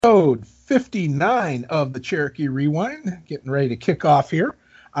Episode 59 of the Cherokee Rewind, getting ready to kick off here.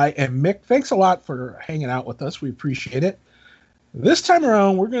 I am Mick. Thanks a lot for hanging out with us. We appreciate it. This time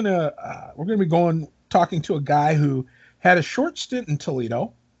around, we're gonna be going talking to a guy who had a short stint in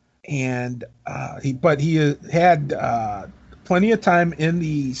Toledo, and he had plenty of time in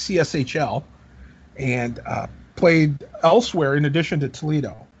the CSHL and played elsewhere in addition to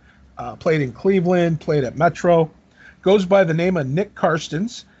Toledo. Played in Cleveland, played at Metro. Goes by the name of Nick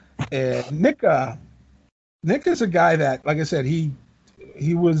Karstens. And Nick is a guy that, like I said, he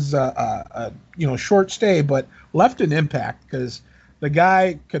was a short stay, but left an impact because the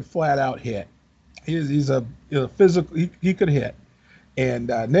guy could flat out hit. He's a physical. He could hit. And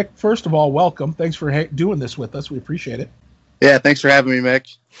Nick, first of all, welcome. Thanks for doing this with us. We appreciate it. Yeah, thanks for having me,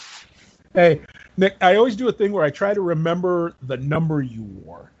 Mick. Hey, Nick, I always do a thing where I try to remember the number you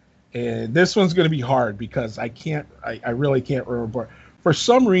wore. And this one's going to be hard because I really can't remember. For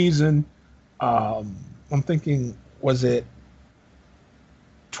some reason, I'm thinking, was it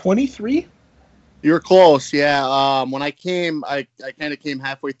 23? You were close, yeah. When I came, I kind of came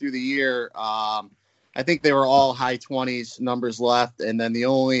halfway through the year. I think they were all high 20s numbers left, and then the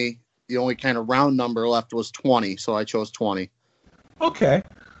only kind of round number left was 20, so I chose 20. Okay.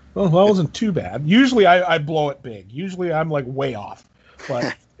 Well, that wasn't too bad. Usually I blow it big. Usually I'm like way off,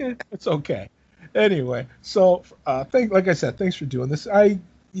 but it's okay. Anyway, so like I said, thanks for doing this. I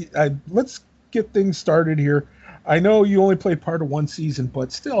let's get things started here. I know you only played part of one season,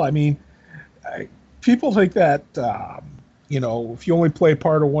 but still, I mean, people think that if you only play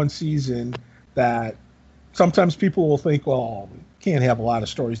part of one season, that sometimes people will think, well, we can't have a lot of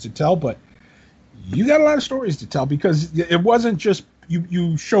stories to tell, but you got a lot of stories to tell because it wasn't just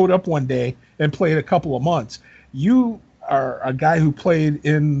you showed up one day and played a couple of months. You are a guy who played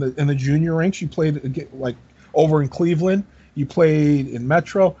in the junior ranks. You played like over in Cleveland. You played in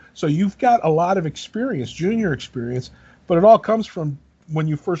Metro. So you've got a lot of experience, junior experience, but it all comes from when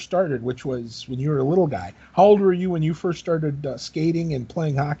you first started, which was when you were a little guy. How old were you when you first started skating and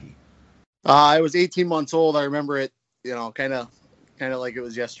playing hockey? I was 18 months old. I remember it, kind of like it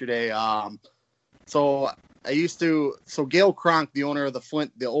was yesterday. So Gail Cronk, the old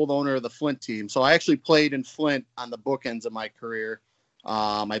owner of the Flint team. So I actually played in Flint on the bookends of my career.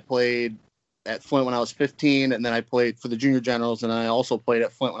 I played at Flint when I was 15, and then I played for the Junior Generals, and I also played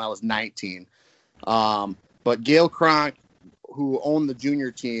at Flint when I was 19. But Gail Cronk, who owned the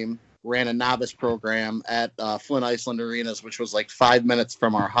junior team, ran a novice program at Flint Iceland Arenas, which was like 5 minutes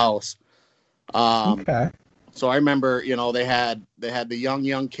from our house. Okay. So I remember, they had the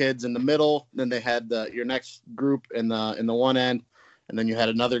young kids in the middle, then they had your next group in the one end, and then you had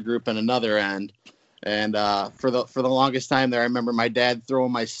another group in another end. And for the longest time there, I remember my dad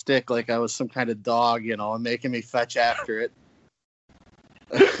throwing my stick like I was some kind of dog, and making me fetch after it.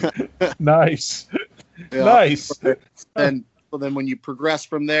 Nice. Nice. And then when you progress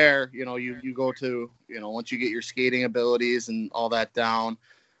from there, you go to, once you get your skating abilities and all that down,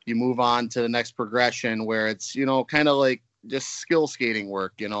 you move on to the next progression where it's, kind of like just skill skating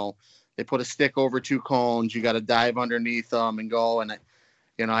work. They put a stick over two cones. You got to dive underneath them and go. And,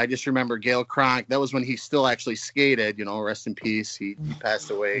 I just remember Gail Cronk. That was when he still actually skated, rest in peace. He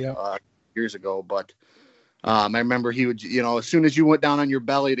passed away years ago. But I remember he would, as soon as you went down on your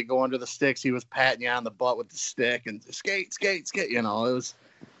belly to go under the sticks, he was patting you on the butt with the stick and skate. It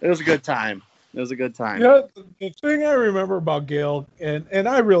was a good time. It was a good time. Yeah, the thing I remember about Gail, and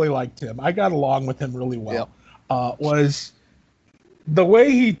I really liked him, I got along with him really well, was the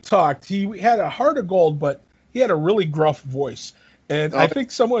way he talked. He had a heart of gold, but he had a really gruff voice. And I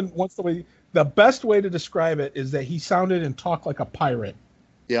think someone once the best way to describe it is that he sounded and talked like a pirate.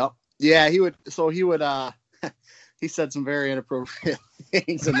 Yeah. Yeah, he would he said some very inappropriate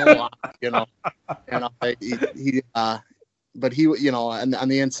things in the line, but he, on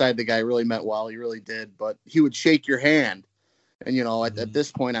the inside, the guy really meant well. He really did. But he would shake your hand. And, at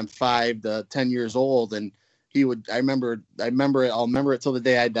this point, I'm 5 to 10 years old. And he would, I'll remember it till the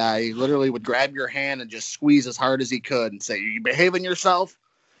day I die. He literally would grab your hand and just squeeze as hard as he could and say, "Are you behaving yourself?"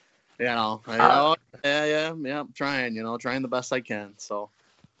 Yeah, I'm trying, trying the best I can. So.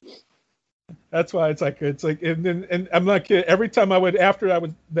 That's why it's like, and I'm not kidding. Every time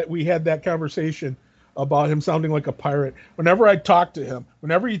that we had that conversation about him sounding like a pirate, whenever I talked to him,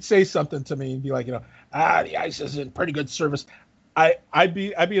 whenever he'd say something to me and be like, the ice is in pretty good service, I'd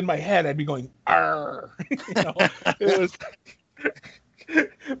be in my head, I'd be going, "Arr." It was,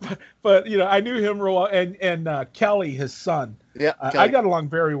 but I knew him real well, and Kelly, his son. Yeah, I got along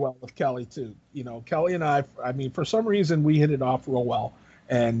very well with Kelly too. Kelly and I mean, for some reason we hit it off real well,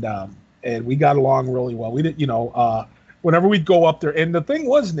 and we got along really well. We did, whenever we'd go up there. And the thing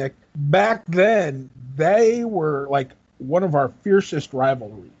was, Nick, back then they were like one of our fiercest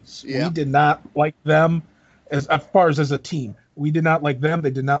rivalries. Yeah. We did not like them as far as a team. We did not like them. They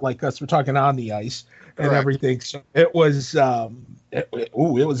did not like us. We're talking on the ice and Correct. everything. So it was it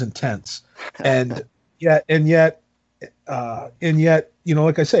was intense. And yet,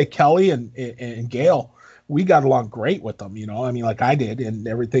 like I say, Kelly and Gail, we got along great with them. I mean, like I did and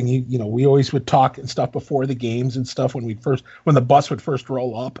everything. We always would talk and stuff before the games and stuff when the bus would first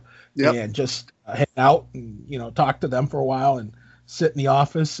roll up. Yep. And just hang out and talk to them for a while and sit in the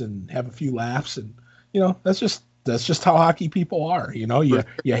office and have a few laughs. And that's just how hockey people are. You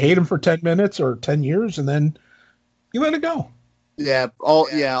hate them for 10 minutes or 10 years and then you let it go. Yeah.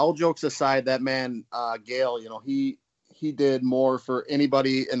 All jokes aside, that man, Gale, he did more for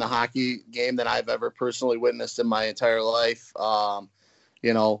anybody in the hockey game than I've ever personally witnessed in my entire life.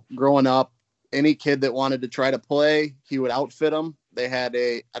 Growing up, any kid that wanted to try to play, he would outfit them. They had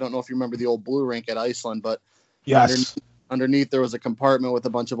I don't know if you remember the old blue rink at Iceland, but yes, underneath there was a compartment with a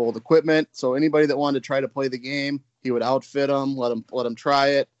bunch of old equipment. So anybody that wanted to try to play the game, he would outfit them, let them try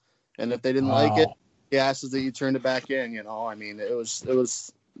it. And if they didn't like it, he asked that you turned it back in. I mean, it was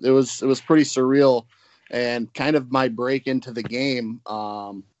pretty surreal and kind of my break into the game.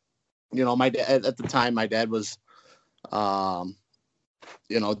 My dad at the time, my dad was,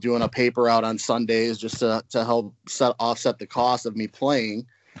 doing a paper out on Sundays just to help offset the cost of me playing.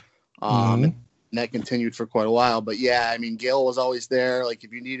 And that continued for quite a while. But yeah, I mean, Gail was always there. Like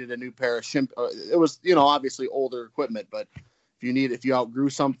if you needed a new pair of it was, obviously older equipment, but if you outgrew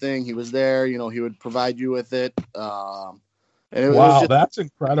something, he was there. He would provide you with it. And it was just that's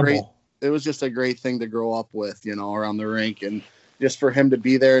incredible. It was just a great thing to grow up with, around the rink, and just for him to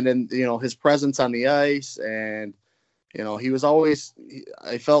be there, and then his presence on the ice, and he was always.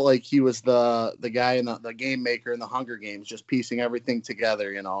 I felt like he was the guy in the game maker in the Hunger Games, just piecing everything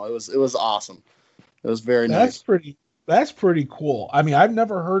together. It was awesome. It was very nice. That's pretty cool. I mean, I've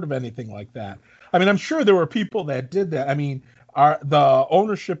never heard of anything like that. I mean, I'm sure there were people that did that. I mean, the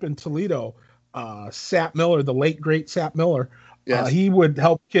ownership in Toledo, Sap Miller, the late great Sap Miller. Yes. He would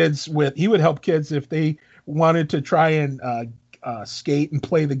help kids if they wanted to try and skate and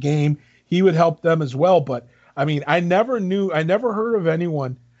play the game. He would help them as well. But I mean, I never heard of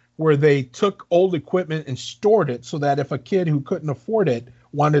anyone where they took old equipment and stored it so that if a kid who couldn't afford it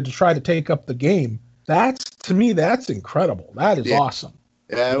wanted to try to take up the game, to me, that's incredible. That is awesome.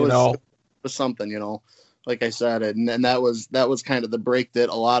 Yeah, it was something, like I said, and that was kind of the break that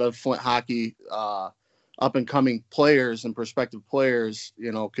a lot of Flint hockey, up and coming players and prospective players,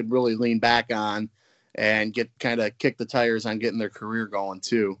 could really lean back on and kick the tires on getting their career going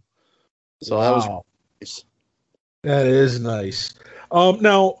too. So that was nice. That is nice.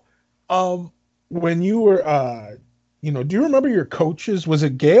 Now, when you were, do you remember your coaches? Was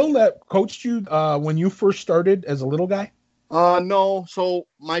it Gail that coached you when you first started as a little guy? No. So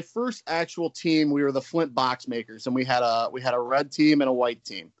my first actual team, we were the Flint Boxmakers, and we had a red team and a white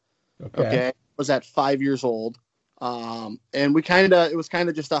team. Okay. I was at 5 years old. And it was kind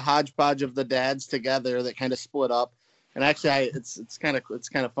of just a hodgepodge of the dads together that kind of split up. And actually it's kind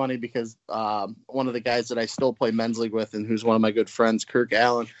of funny because, one of the guys that I still play men's league with and who's one of my good friends, Kirk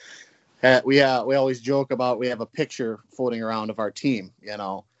Allen, we always joke about, we have a picture floating around of our team,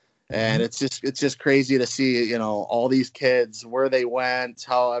 and it's just crazy to see, all these kids, where they went,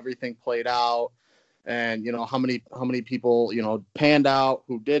 how everything played out, and how many people panned out,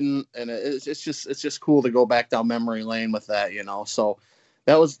 who didn't, and it's just cool to go back down memory lane with that. So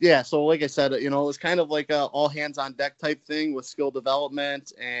that was, so like I said, it was kind of like a all hands on deck type thing with skill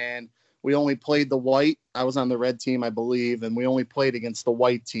development, and we only played the white. I was on the red team, I believe, and we only played against the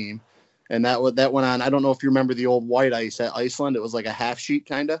white team, and that went on. I don't know if you remember the old white ice at Iceland. It was like a half sheet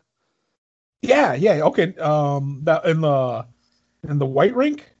kind of. Yeah, okay. That in the white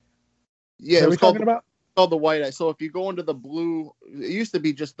rink. Yeah, it was talking about the white ice. So if you go into the blue, it used to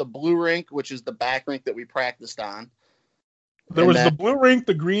be just the blue rink, which is the back rink that we practiced on. There was the blue rink,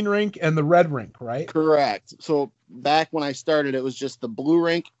 the green rink, and the red rink, right? Correct. So back when I started, it was just the blue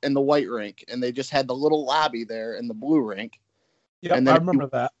rink and the white rink, and they just had the little lobby there in the blue rink. Yeah, I remember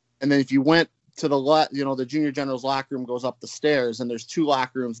that. And then if you went to the the junior general's locker room goes up the stairs, and there's two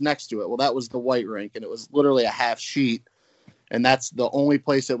locker rooms next to it. Well, that was the white rink, and it was literally a half sheet. And that's the only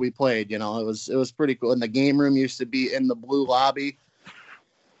place that we played. It was pretty cool. And the game room used to be in the blue lobby.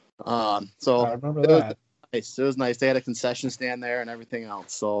 So I remember that. It was nice. They had a concession stand there and everything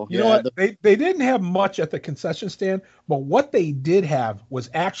else. So you know what? They didn't have much at the concession stand, but what they did have was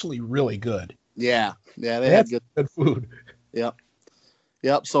actually really good. Yeah, they had good food. Yep.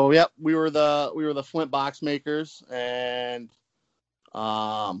 Yep. So we were the Flint box makers, and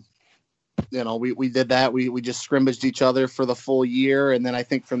we did that. We just scrimmaged each other for the full year, and then I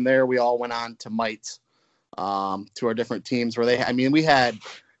think from there we all went on to mites, to our different teams where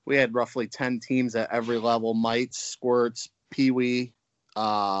we had roughly 10 teams at every level: mites, squirts, peewee,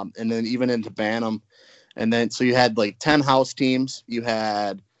 and then even into bantam. And then so you had like 10 house teams. You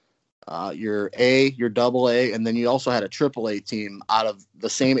had your A, your double A, and then you also had a triple A team out of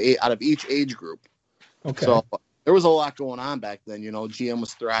each age group. Okay. So there was a lot going on back then. GM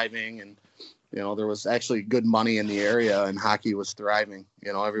was thriving, and there was actually good money in the area, and hockey was thriving.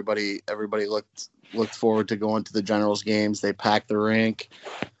 Everybody looked forward to going to the Generals games. They packed the rink.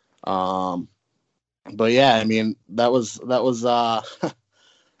 But yeah, I mean, that was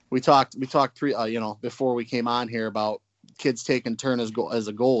we talked before we came on here about kids taking turn as a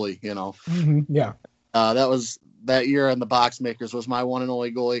goalie. Yeah. That year in the box makers was my one and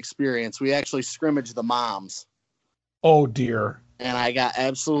only goalie experience. We actually scrimmaged the moms. Oh dear. And I got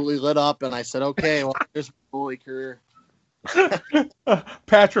absolutely lit up, and I said, okay, well, here's my goalie career.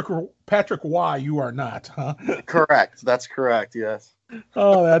 Patrick Y, you are not, huh? Correct. That's correct. Yes.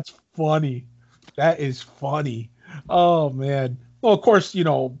 Oh, that's funny. That is funny. Oh man. Well, of course,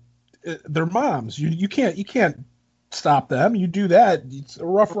 they're moms. You can't stop them. You do that, it's a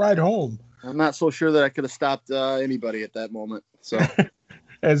rough ride home. I'm not so sure that I could have stopped anybody at that moment. So,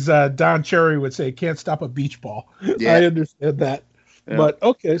 as Don Cherry would say, can't stop a beach ball. Yeah. I understand that. Yeah. But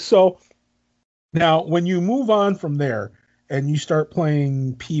okay, so now when you move on from there and you start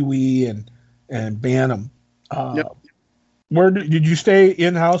playing Pee Wee and Bantam, Yep. Where did you stay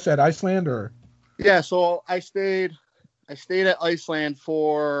in house at Iceland or? Yeah, so I stayed at Iceland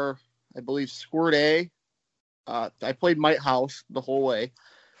for, I believe, Squirt A. I played Mite House the whole way,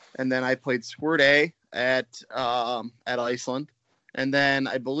 and then I played Squirt A at Iceland, and then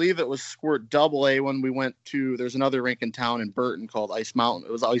I believe it was Squirt Double A when we went to. There's another rink in town in Burton called Ice Mountain.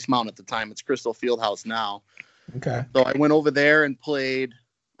 It was Ice Mountain at the time. It's Crystal Fieldhouse now. Okay. So I went over there and played,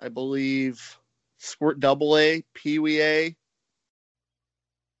 I believe, Squirt Double A, Pee Wee A,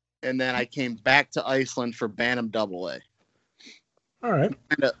 and then I came back to Iceland for Bantam Double A. All right.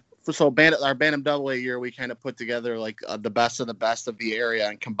 So our Bantam Double A year, we kind of put together like the best of the area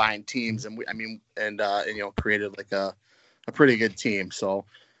and combined teams, and created like a pretty good team. So,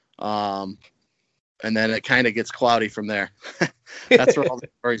 and then it kind of gets cloudy from there. That's where all the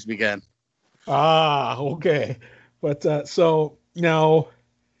stories began. Ah, okay. But so now,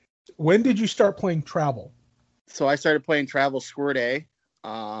 when did you start playing travel? So I started playing travel Squirt A,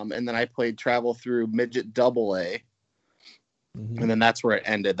 and then I played travel through Midget Double A. Mm-hmm. And then that's where it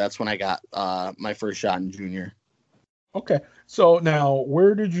ended. That's when I got my first shot in junior. Okay. So now,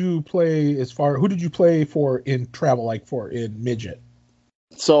 where did you play who did you play for in travel, in midget?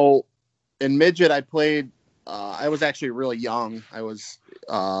 So in midget, I played, I was actually really young. I was,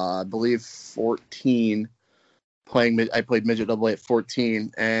 I believe 14 I played midget double A at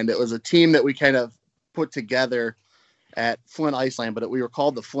 14, and it was a team that we kind of put together at Flint Iceland, but we were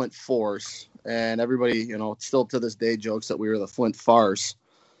called the Flint Force. And everybody, still to this day jokes that we were the Flint Farce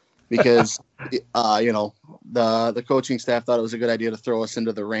because, the coaching staff thought it was a good idea to throw us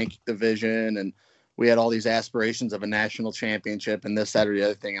into the rank division. And we had all these aspirations of a national championship and this, that, or the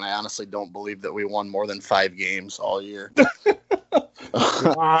other thing. And I honestly don't believe that we won more than 5 games all year.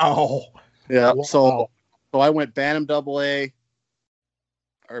 Wow. Yeah. Wow. So I went Bantam Double A,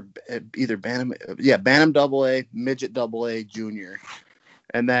 or either Bantam Double A, Midget Double A, Junior.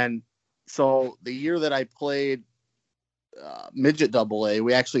 And then, so the year that I played Midget Double A,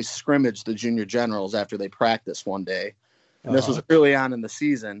 we actually scrimmaged the junior generals after they practiced one day. And this was early on in the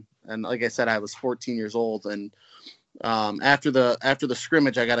season. And like I said, I was 14 years old. And after the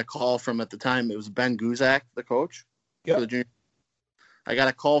scrimmage, I got a call from, at the time, it was Ben Guzak, the coach. Yep. For the junior. I got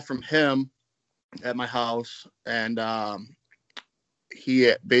a call from him at my house. And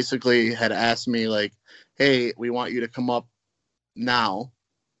he basically had asked me, like, hey, we want you to come up now.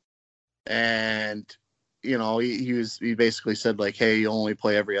 And, he basically said, like, hey, you only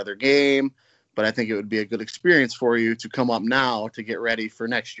play every other game, but I think it would be a good experience for you to come up now to get ready for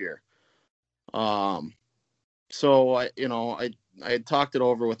next year. So I had talked it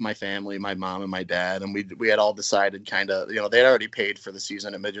over with my family, my mom and my dad, and we had all decided kind of, they'd already paid for the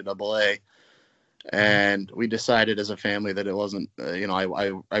season at Midget Double A. And we decided as a family that it wasn't, I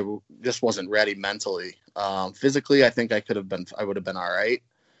just wasn't ready mentally. Physically, I think I would have been all right.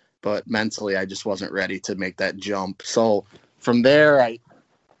 But mentally, I just wasn't ready to make that jump. So from there, I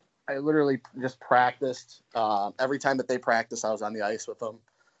literally just practiced. Every time that they practiced, I was on the ice with them.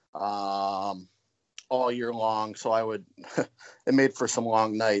 all year long. So I would, it made for some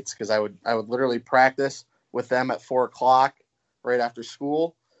long nights because I would literally practice with them at 4:00 right after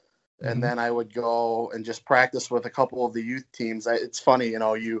school. And then I would go and just practice with a couple of the youth teams. It's funny, you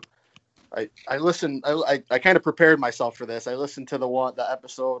know, I listened, I kind of prepared myself for this. I listened to the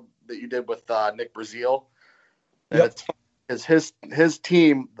episode that you did with Nick Brazil. And it's funny because his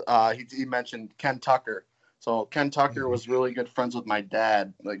team, he mentioned Ken Tucker. So Ken Tucker was really good friends with my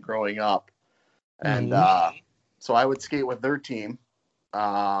dad, like growing up. And so I would skate with their team.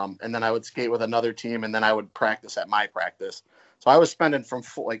 And then I would skate with another team, and then I would practice at my practice. So I was spending from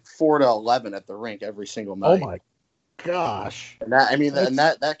 4 to 11 at the rink every single night. Oh my gosh! And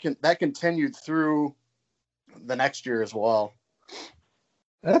that continued through the next year as well.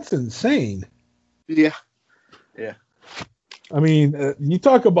 That's insane. Yeah. I mean, you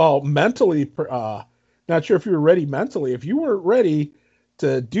talk about mentally. Not sure if you were ready mentally. If you weren't ready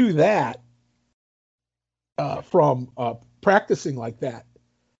to do that from practicing like that,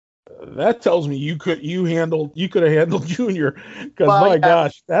 that tells me you could have handled junior, because my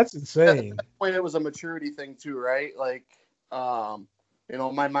gosh, that's insane. At that point, it was a maturity thing too, right? Like, you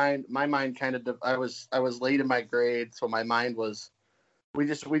know, my mind kind of, I was late in my grade, so my mind was,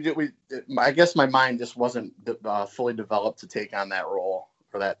 I guess my mind just wasn't fully developed to take on that role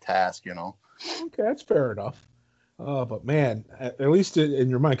or that task, you know. Okay, that's fair enough. But man, at least in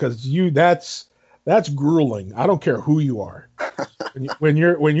your mind, because that's grueling. I don't care who you are. when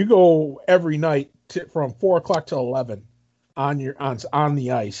you go every night from 4:00 to 11 on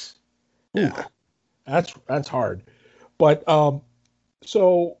the ice, yeah, that's hard. But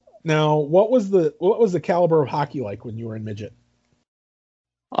so now, what was the caliber of hockey like when you were in midget?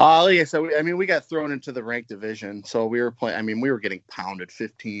 Like I said, we got thrown into the ranked division, so we were playing. I mean, we were getting pounded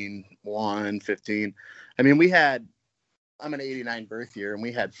 15-1, 15. I mean, I'm an 89 birth year, and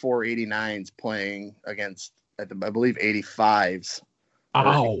we had 4 89s playing against, I believe, 85s.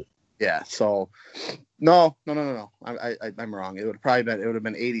 Ow. Yeah. So, no. I'm wrong. It would have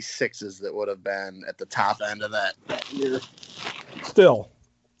been 86s that would have been at the top end of that year. Still,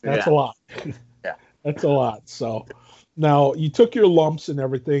 that's a lot. Yeah. That's a lot. So now you took your lumps and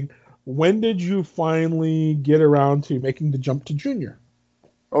everything. When did you finally get around to making the jump to junior?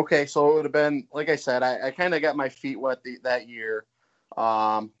 Okay, so it would have been, like I said, I kind of got my feet wet that year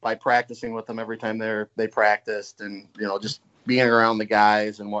by practicing with them every time they practiced, and, you know, just being around the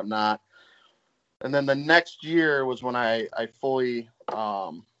guys and whatnot. And then the next year was when I fully,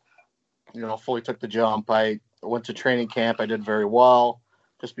 fully took the jump. I went to training camp. I did very well,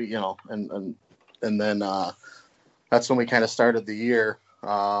 and then that's when we kind of started the year.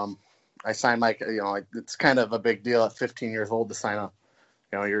 I signed it's kind of a big deal at 15 years old to sign up.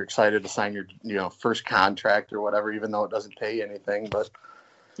 You know, you're excited to sign your, first contract or whatever, even though it doesn't pay you anything. But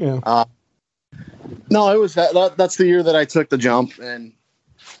yeah, no, it was that's the year that I took the jump, and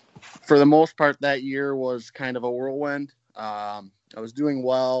for the most part, that year was kind of a whirlwind. I was doing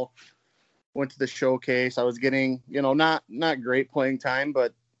well. Went to the showcase. I was getting, not great playing time,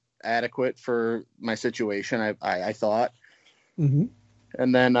 but adequate for my situation. I thought. Mm-hmm.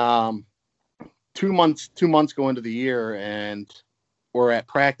 And then 2 months go into the year, and we're at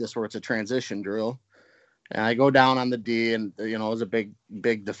practice where it's a transition drill, and I go down on the D, and it was a big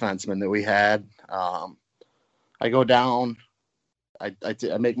defenseman that we had. I go down, I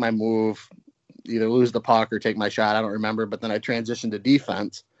make my move, either lose the puck or take my shot, I don't remember, but then I transition to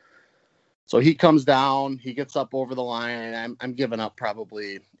defense. So he comes down, he gets up over the line, and I'm giving up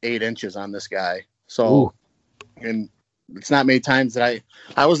probably 8 inches on this guy. So, ooh. And it's not many times that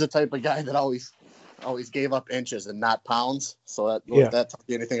I was the type of guy that always gave up inches and not pounds. So if that tells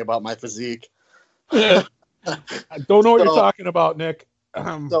you anything about my physique. I don't know what you're talking about, Nick.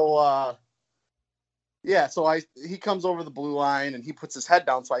 So he comes over the blue line and he puts his head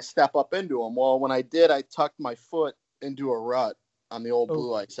down. So I step up into him. Well, when I did, I tucked my foot into a rut on the old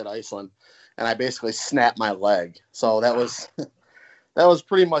blue ice at Iceland, and I basically snapped my leg. So that was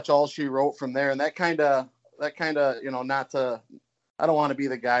pretty much all she wrote from there. And that kind of, I don't want to be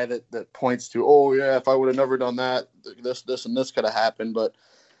the guy that points to, oh yeah, if I would have never done that, this and this could have happened. But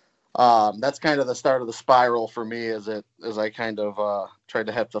that's kind of the start of the spiral for me, as I kind of tried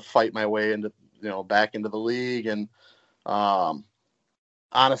to have to fight my way into, back into the league. And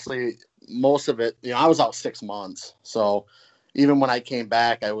honestly, most of it, I was out 6 months. So even when I came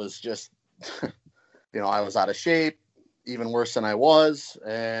back, I was just, I was out of shape, even worse than I was.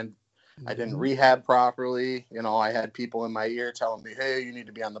 And I didn't rehab properly. I had people in my ear telling me, hey, you need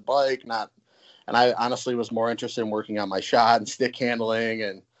to be on the bike. And I honestly was more interested in working on my shot and stick handling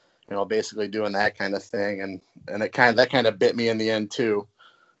and, basically doing that kind of thing. And that kind of bit me in the end too.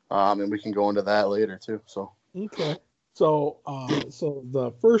 And we can go into that later too. So Okay. So, so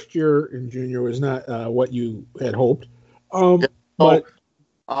the first year in junior was not what you had hoped. yeah. So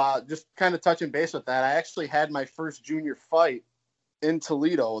But just kind of touching base with that, I actually had my first junior fight in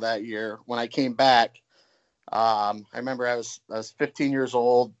Toledo that year when I came back. I remember I was 15 years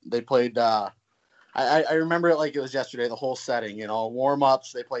old. They played. I remember it like it was yesterday. The whole setting, warm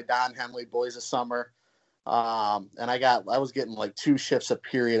ups. They played Don Henley, Boys of Summer. And I was getting like 2 shifts a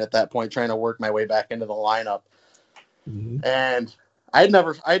period at that point, trying to work my way back into the lineup. mm-hmm. And I'd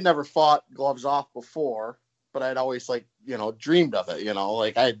never fought gloves off before, but I'd always dreamed of it.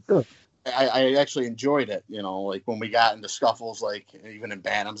 Like Sure. I actually enjoyed it. Like when we got into scuffles, like even in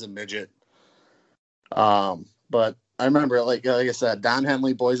bantams and midget. But I remember, like I said, Don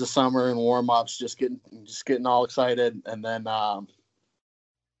Henley, Boys of Summer, and warm ups, just getting all excited, and then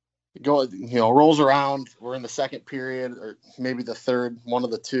rolls around. We're in the second period, or maybe the third, one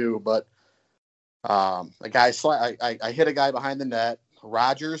of the two. But a guy, I hit a guy behind the net.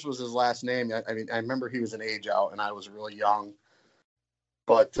 Rogers was his last name. I mean, I remember he was an age out, and I was really young.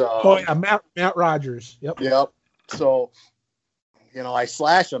 But Oh yeah, Matt Rogers. Yep. Yep. So, I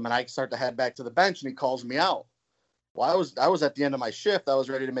slash him, and I start to head back to the bench, and he calls me out. Well, I was at the end of my shift. I was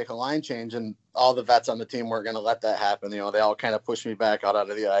ready to make a line change, and all the vets on the team weren't going to let that happen. They all kind of pushed me back out of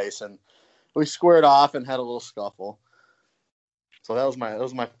the ice, and we squared off and had a little scuffle. So that was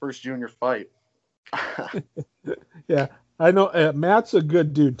my first junior fight. Yeah, I know Matt's a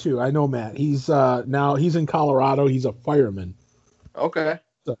good dude too. I know Matt. He's he's in Colorado. He's a fireman. Okay.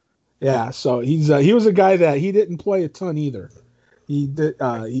 So, yeah, so he was a guy that he didn't play a ton either. He did.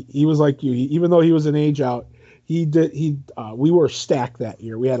 He was like you. Even though he was an age out, we were stacked that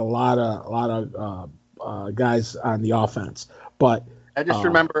year. We had a lot of guys on the offense. But I just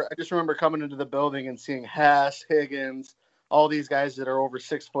remember coming into the building and seeing Haas, Higgins, all these guys that are over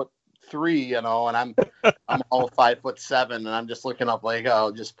 6'3", and I'm all 5'7", and I'm just looking up like,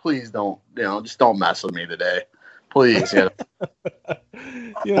 oh, just please don't, just don't mess with me today, please. And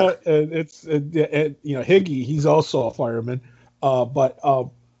it's Higgy. He's also a fireman, but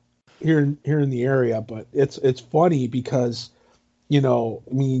here in the area. But it's funny because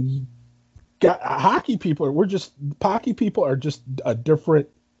hockey people are just a different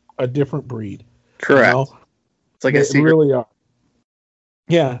breed. Correct. It's like they really are.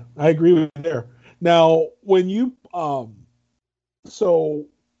 Yeah, I agree with you there. Now, when you so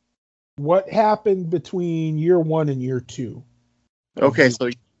what happened between year 1 and year 2? Okay, so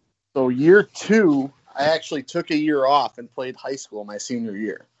year 2, I actually took a year off and played high school my senior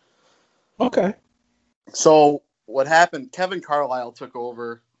year. Okay. So what happened? Kevin Carlisle took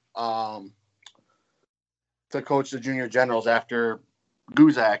over to coach the junior generals after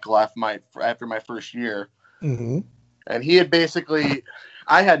Guzak left after my first year. Mm-hmm. And he had basically,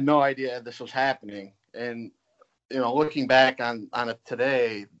 I had no idea this was happening. And, looking back on it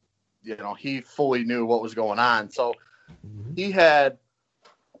today, he fully knew what was going on. So he had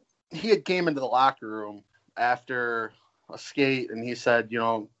came into the locker room after a skate, and he said,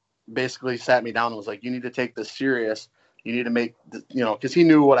 basically sat me down and was like, you need to take this serious. You need to make, because he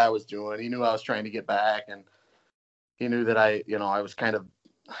knew what I was doing. He knew I was trying to get back, and he knew that I was kind of,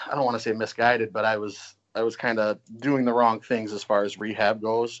 I don't want to say misguided, but I was kind of doing the wrong things as far as rehab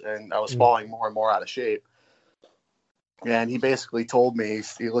goes, and I was falling more and more out of shape. And he basically told me,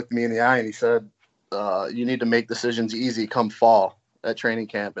 he looked me in the eye and he said, you need to make decisions easy come fall at training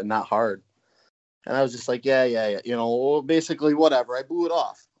camp and not hard. And I was just like, yeah. Basically whatever. I blew it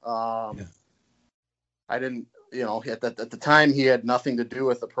off. I didn't, at the time he had nothing to do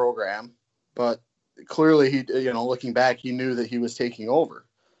with the program, but clearly he, looking back, he knew that he was taking over.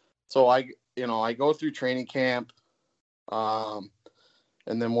 So I go through training camp, and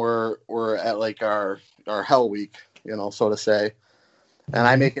then we're at like our hell week, so to say. And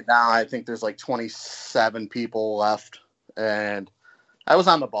I make it down. I think there's like 27 people left, and I was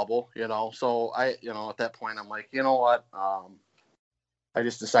on the bubble, So I, at that point, I'm like, you know what? I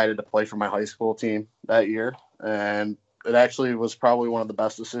just decided to play for my high school team that year, and it actually was probably one of the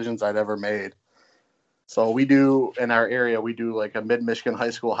best decisions I'd ever made. So we do, in our area, we do like a Mid-Michigan high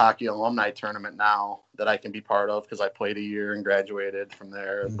school hockey alumni tournament now that I can be part of because I played a year and graduated from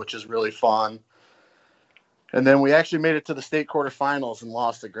there, which is really fun. And then we actually made it to the state quarterfinals and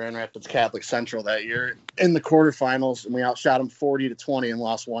lost to Grand Rapids Catholic Central that year in the quarterfinals, and we outshot them 40-20 and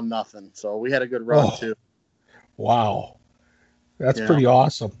lost 1-0. So we had a good run too. Wow, that's pretty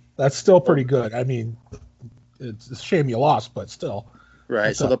awesome. That's still pretty good. I mean, it's a shame you lost, but still.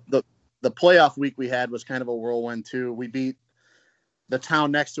 Right. So the playoff week we had was kind of a whirlwind too. We beat the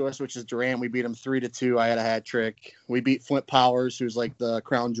town next to us, which is Durant, we beat them 3-2. I had a hat trick. We beat Flint Powers, who's like the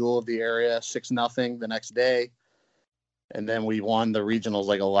crown jewel of the area, 6-0 the next day. And then we won the regionals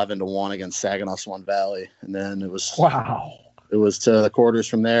like 11-1 against Saginaw Swan Valley. And then it was to the quarters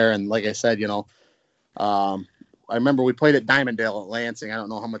from there. And like I said, I remember we played at Diamonddale at Lansing. I don't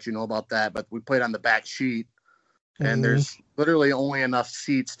know how much you know about that, but we played on the back sheet. And there's literally only enough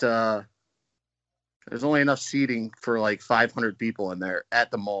there's only enough seating for like 500 people in there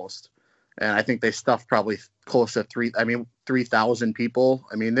at the most. And I think they stuffed probably close to 3,000 people.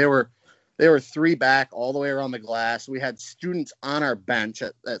 I mean, they were 3 back all the way around the glass. We had students on our bench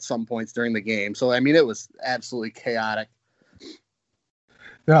at some points during the game. So, I mean, it was absolutely chaotic.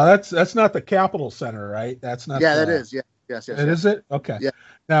 Now, that's not the Capitol Center, right? That's not. Yeah, that is. Yeah. Yes. Is it? Okay. Yeah.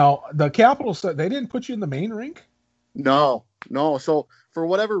 Now, the Capitol Center, they didn't put you in the main rink? No. So, for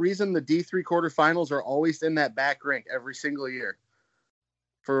whatever reason, the D3 quarterfinals are always in that back rink every single year.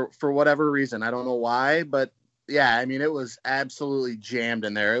 For whatever reason. I don't know why, but yeah, I mean, it was absolutely jammed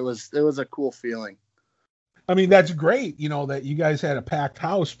in there. It was a cool feeling. I mean, that's great, that you guys had a packed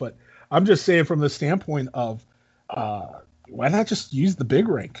house, but I'm just saying from the standpoint of why not just use the big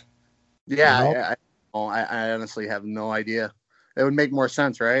rink? Yeah, I honestly have no idea. It would make more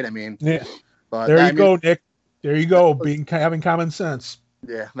sense, right? I mean, yeah. But there you go, Nick. There you go, having common sense.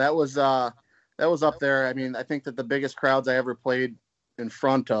 Yeah, that was up there. I mean, I think that the biggest crowds I ever played in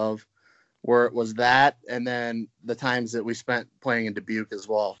front of was that, and then the times that we spent playing in Dubuque as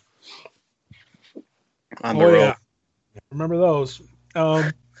well. On the road. Yeah. Remember those.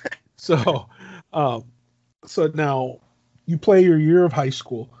 So now you play your year of high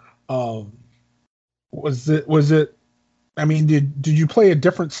school. Was it? I mean, did you play a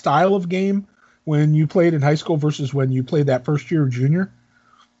different style of game when you played in high school versus when you played that first year of junior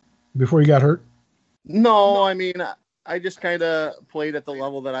before you got hurt? No, I mean, I just kind of played at the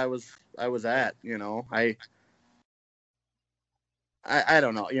level that I was at. I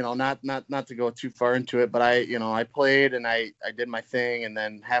don't know, not to go too far into it, but I played and I did my thing. And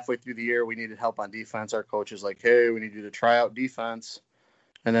then halfway through the year, we needed help on defense. Our coach is like, hey, we need you to try out defense.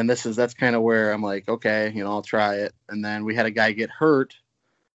 And then that's kind of where I'm like, okay, I'll try it. And then we had a guy get hurt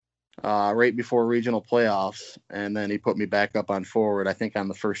right before regional playoffs. And then he put me back up on forward, I think on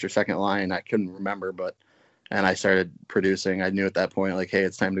the first or second line. I couldn't remember, and I started producing. I knew at that point, like, hey,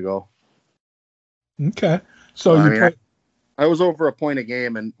 it's time to go. Okay. So I was over a point a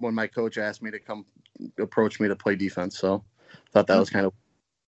game, and when my coach asked me to come approach me to play defense, so I thought that was kind of.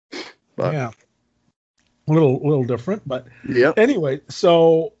 But, yeah. A little different, but yeah. Anyway,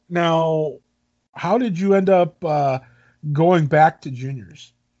 so now, how did you end up going back to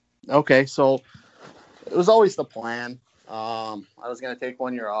juniors? Okay, so it was always the plan. I was going to take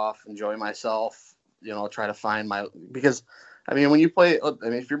 1 year off, enjoy myself, try to find because I mean, when you play,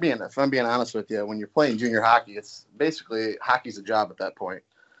 if I'm being honest with you, when you're playing junior hockey, it's basically hockey's a job at that point.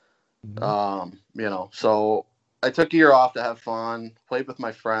 Mm-hmm. So I took a year off to have fun, played with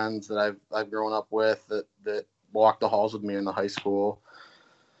my friends that I've grown up with that walked the halls with me in the high school,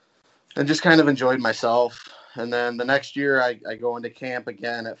 and just kind of enjoyed myself. And then the next year I go into camp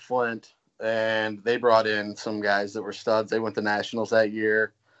again at Flint, and they brought in some guys that were studs. They went to nationals that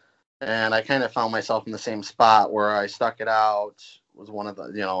year. And I kind of found myself in the same spot where I stuck it out, was one of the,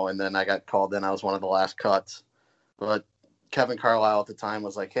 and then I got called in. I was one of the last cuts. But Kevin Carlisle at the time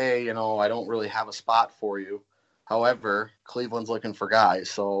was like, hey, I don't really have a spot for you. However, Cleveland's looking for guys.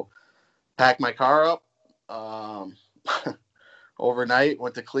 So packed my car up overnight,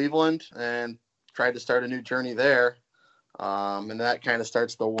 went to Cleveland and tried to start a new journey there. And that kind of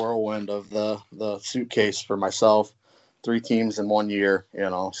starts the whirlwind of the suitcase for myself. 3 teams in 1 year,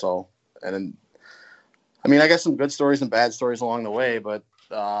 so, and then, I mean, I got some good stories and bad stories along the way, but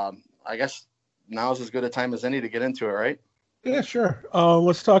I guess now's as good a time as any to get into it, right? Yeah, sure.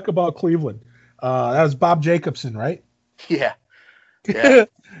 Let's talk about Cleveland. That was Bob Jacobson, right? Yeah. I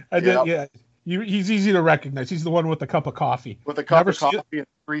did. Yeah. He's easy to recognize. He's the one with the cup of coffee. With a cup of coffee and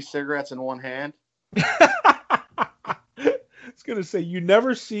 3 cigarettes in one hand. I was going to say, you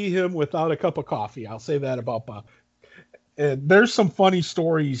never see him without a cup of coffee. I'll say that about Bob. And there's some funny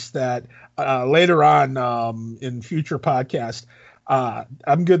stories that later on in future podcasts.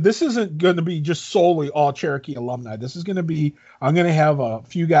 I'm good. This isn't going to be just solely all Cherokee alumni. This is going to be. I'm going to have a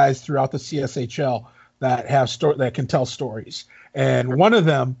few guys throughout the CSHL that that can tell stories. And one of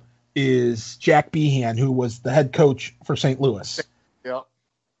them is Jack Behan, who was the head coach for St. Louis. Yeah.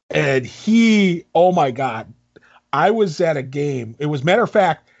 And oh my God, I was at a game. Matter of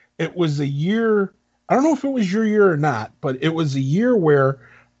fact, it was a year. I don't know if it was your year or not, but it was a year where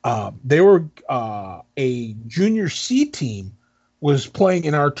they were a junior C team was playing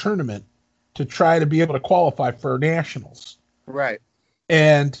in our tournament to try to be able to qualify for nationals. Right.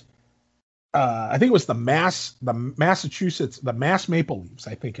 And I think it was the Massachusetts, the Mass Maple Leafs.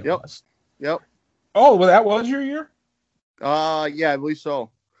 I think it Yep. was. Yep. Oh, well, that was your year? Yeah, I believe so.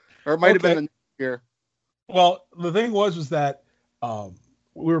 Or it might have been the next year. Well, the thing was that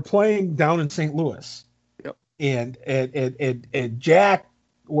we were playing down in St. Louis. Yep. And Jack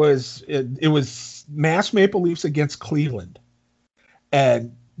was it was Mass Maple Leafs against Cleveland,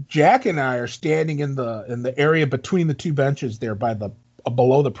 and Jack and I are standing in the area between the two benches there by the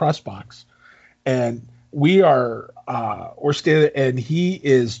below the press box, and we're standing, and he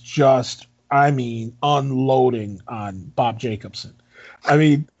is just, I mean, unloading on Bob Jacobson. I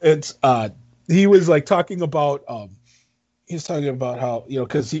mean, it's he was like talking about he's talking about how,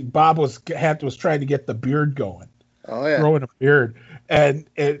 because Bob was trying to get the beard going. Oh yeah, growing a beard, and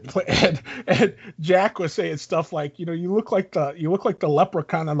Jack was saying stuff like, you look like the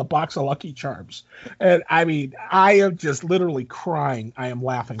leprechaun on the box of Lucky Charms, and I mean, I am just literally crying. I am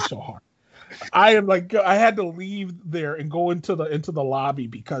laughing so hard. I am like, I had to leave there and go into the lobby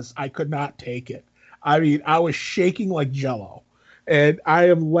because I could not take it. I mean, I was shaking like Jello, and I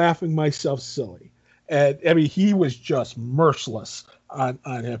am laughing myself silly. And I mean, he was just merciless on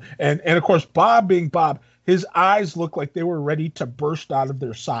him, and of course, Bob being Bob, his eyes looked like they were ready to burst out of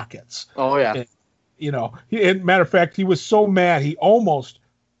their sockets. Oh yeah. And, matter of fact, he was so mad he almost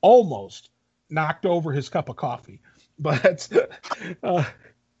knocked over his cup of coffee. But oh,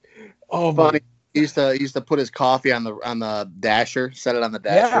 funny. He used to put his coffee on the dasher, set it on the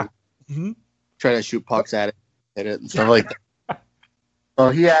dasher, yeah. Mm-hmm. Try to shoot pucks at it, hit it, and stuff like that. So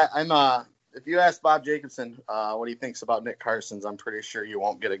I'm if you ask Bob Jacobson what he thinks about Nick Karstens, I'm pretty sure you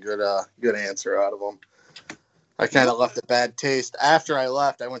won't get a good answer out of him. I kind of left a bad taste. After I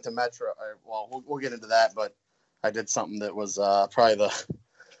left, I went to Metro. We'll get into that, but I did something that was probably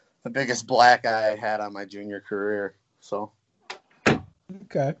the biggest black eye I had on my junior career. So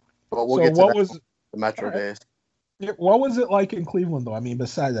okay. But we'll get to the Metro days. What was it like in Cleveland, though? I mean,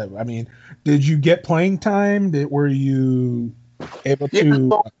 besides that, I mean, did you get playing time? Were you able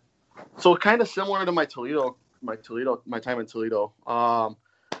to? So kind of similar to my time in Toledo.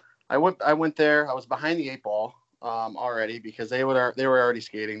 I went there. I was behind the 8 ball already because they were already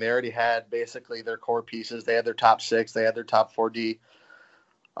skating. They already had basically their core pieces. They had their top 6. They had their top 4D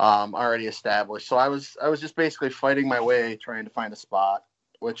already established. So I was just basically fighting my way, trying to find a spot,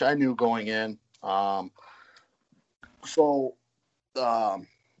 which I knew going in.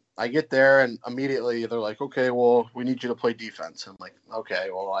 I get there and immediately they're like, okay, well, we need you to play defense. I'm like, okay,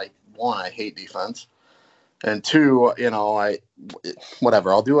 well, I hate defense. And 2,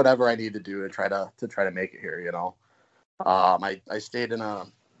 whatever, I'll do whatever I need to do to try to make it here. I stayed in a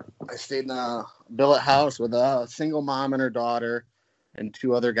billet house with a single mom and her daughter and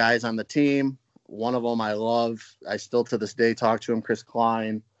 2 other guys on the team. One of them I love. I still to this day talk to him, Chris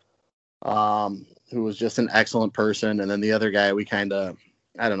Klein, who was just an excellent person. And then the other guy, he kind of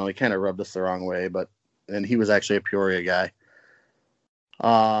rubbed us the wrong way, and he was actually a Peoria guy.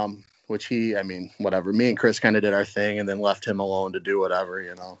 Which whatever. Me and Chris kind of did our thing and then left him alone to do whatever,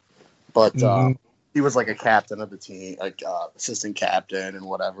 But he was like a captain of the team, like assistant captain and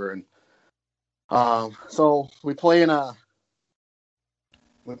whatever. And so we play in a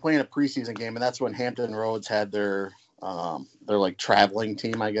preseason game, and that's when Hampton Roads had their like traveling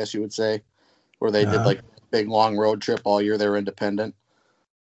team, I guess you would say, where they did like a big long road trip all year. They were independent,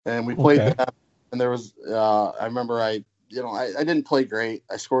 and we played them. And there was I remember I didn't play great.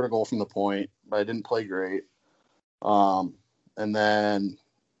 I scored a goal from the point, but I didn't play great. And then,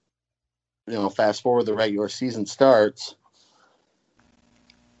 fast forward, the regular season starts.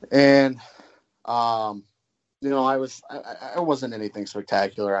 And, I wasn't anything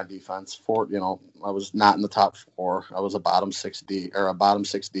spectacular on defense. I was not in the top 4. I was a bottom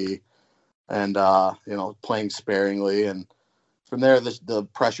 6D and, playing sparingly. And from there, the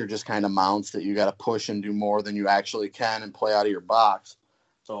pressure just kind of mounts that you got to push and do more than you actually can and play out of your box.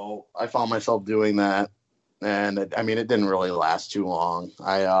 So I found myself doing that, and it didn't really last too long.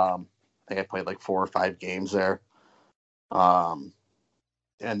 I think I played like 4 or 5 games there, and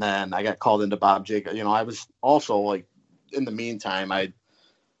then I got called into Bob Jacob. I was also like, in the meantime, I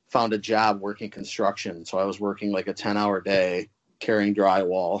found a job working construction, so I was working like a 10-hour day carrying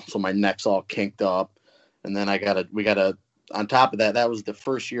drywall, so my neck's all kinked up, and then we got a. On top of that, that was the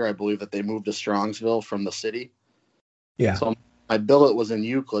first year, I believe, that they moved to Strongsville from the city. Yeah. So my billet was in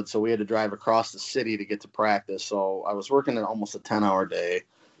Euclid, so we had to drive across the city to get to practice. So I was working at almost a 10-hour day,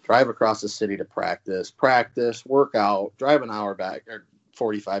 drive across the city to practice, work out, drive an hour back, or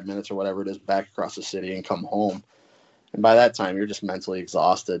 45 minutes or whatever it is, back across the city and come home. And by that time, you're just mentally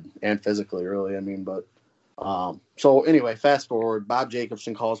exhausted and physically, really. I mean, but so anyway, fast forward. Bob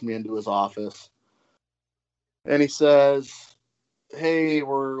Jacobson calls me into his office, and he says, "Hey,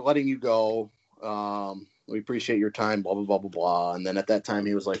 we're letting you go. We appreciate your time, blah, blah, blah, blah, blah." And then at that time,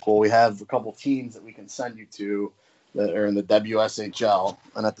 he was like, "Well, we have a couple teams that we can send you to that are in the WSHL."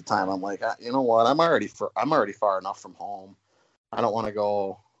 And at the time, I'm like, you know what? I'm already far enough from home. I don't want to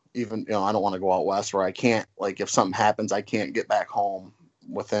go I don't want to go out west where I can't, like, if something happens, I can't get back home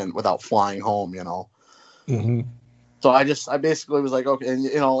without flying home, Mm-hmm. So I basically was like, okay. And,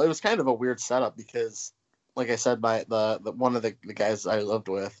 it was kind of a weird setup because, like I said, the one of the guys I lived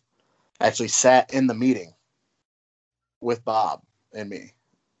with actually sat in the meeting with Bob and me.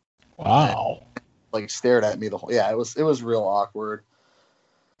 Wow. And, like, stared at me it was real awkward.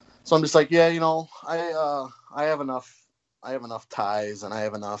 So I'm just like, yeah, I have enough ties, and I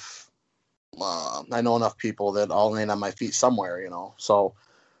have enough I know enough people that I'll land on my feet somewhere, So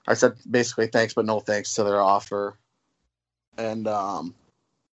I said basically thanks, but no thanks to their offer. And I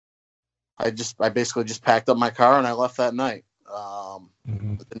basically just packed up my car and I left that night.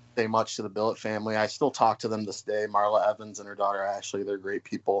 Didn't say much to the Billet family. I still talk to them this day. Marla Evans and her daughter Ashley, they're great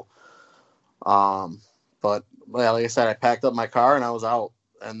people. But yeah, like I said, I packed up my car and I was out.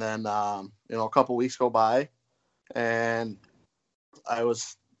 And then a couple weeks go by, and I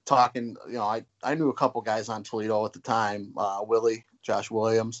was talking. I knew a couple guys on Toledo at the time. Josh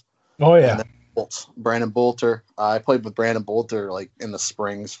Williams. Oh yeah. And then Brandon Bolter. I played with Brandon Bolter like in the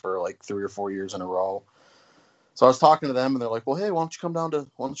Springs for like 3 or 4 years in a row. So I was talking to them, and they're like, "Well, hey, why don't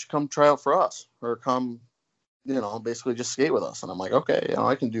you come try out for us, or come, basically just skate with us?" And I'm like, "Okay,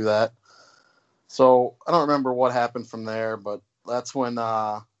 I can do that." So I don't remember what happened from there, but that's when, they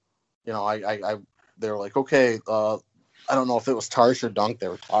were like, "Okay, I don't know if it was Tarsh or Dunk they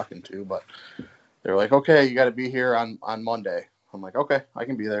were talking to, but they were like, okay, you got to be here on Monday." I'm like, okay, I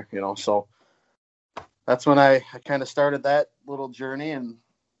can be there, So that's when I kind of started that little journey, and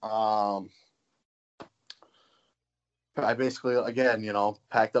I basically, again,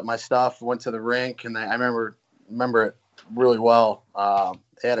 packed up my stuff, went to the rink, and I remember it really well.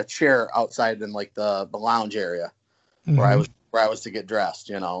 They had a chair outside in like the lounge area where I was to get dressed,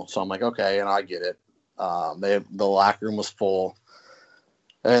 So I'm like, okay, I get it. The locker room was full,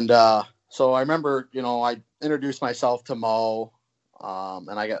 and so I remember, I introduced myself to Mo,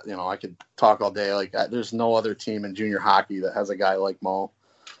 and I got, I could talk all day. Like, there's no other team in junior hockey that has a guy like Mo.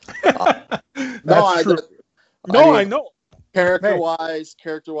 That's true. I know. Character-wise,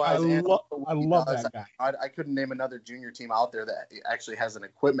 I and love that guy. I couldn't name another junior team out there that actually has an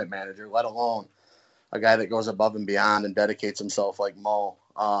equipment manager, let alone a guy that goes above and beyond and dedicates himself like Mo.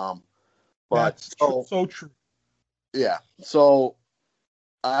 That's so true. Yeah. So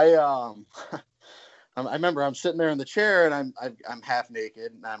I I remember I'm sitting there in the chair, and I'm half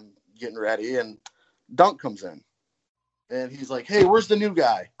naked, and I'm getting ready, and Dunk comes in, and he's like, "Hey, where's the new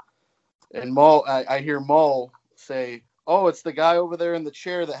guy?" And I hear Mo say, "Oh, it's the guy over there in the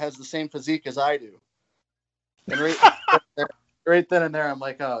chair that has the same physique as I do." And right then and there, I'm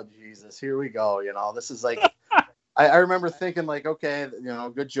like, "Oh, Jesus, here we go." This is like, I remember thinking like, okay,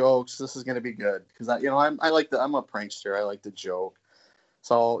 good jokes. This is going to be good. Cause I'm a prankster. I like to joke.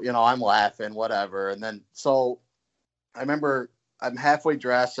 So, I'm laughing, whatever. And then, so I remember I'm halfway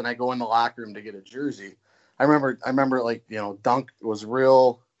dressed and I go in the locker room to get a jersey. I remember like, Dunk was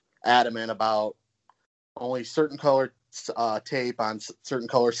real adamant about only certain color tape on certain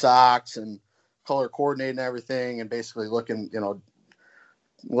color socks and color coordinating everything, and basically looking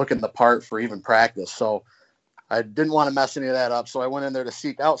the part for even practice. So I didn't want to mess any of that up. So I went in there to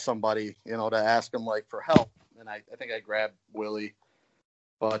seek out somebody, to ask them like for help. And I think I grabbed Willie,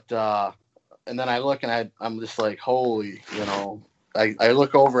 but, and then I look and I'm just like, holy, I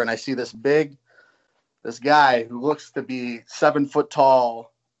look over and I see this guy who looks to be 7 foot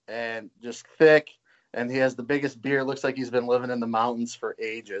tall and just thick. And he has the biggest beard. Looks like he's been living in the mountains for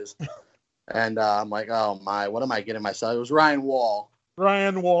ages. And I'm like, oh my, what am I getting myself? It was Ryan Wall.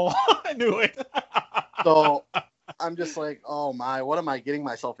 I knew it. So I'm just like, oh my, what am I getting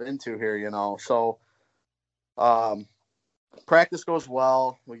myself into here? So, practice goes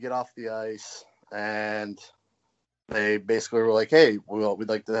well. We get off the ice, and they basically were like, hey, we'd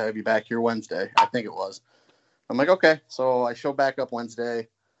like to have you back here Wednesday. I think it was. I'm like, okay. So I show back up Wednesday,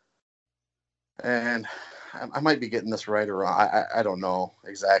 and I might be getting this right or wrong. I don't know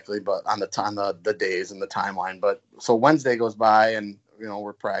exactly, but on the days and the timeline. But so Wednesday goes by, and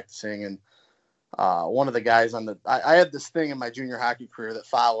we're practicing, and one of the guys I had this thing in my junior hockey career that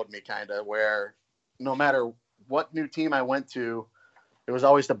followed me, kind of, where no matter what new team I went to, it was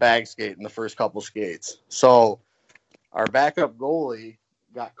always the bag skate in the first couple skates. So our backup goalie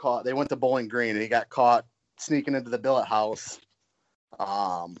got caught. They went to Bowling Green, and he got caught sneaking into the billet house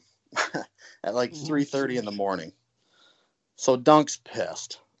at like 3:30 in the morning. So Dunk's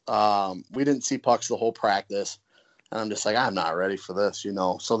pissed. We didn't see pucks the whole practice. And I'm just like, I'm not ready for this, you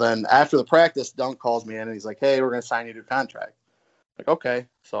know. So then after the practice, Dunk calls me in and he's like, hey, we're going to sign you to a contract. Like, okay,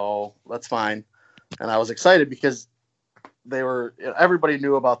 so that's fine. And I was excited because everybody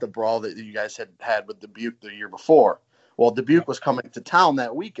knew about the brawl that you guys had with Dubuque the year before. Well, Dubuque was coming to town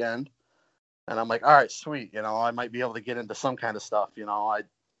that weekend. And I'm like, all right, sweet. You know, I might be able to get into some kind of stuff. You know, I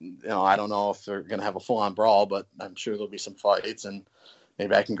don't know if they're going to have a full-on brawl, but I'm sure there'll be some fights and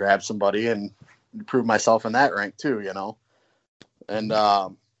maybe I can grab somebody and prove myself in that rank too, you know. And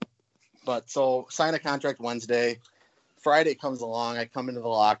but so sign a contract Wednesday. Friday comes along. I come into the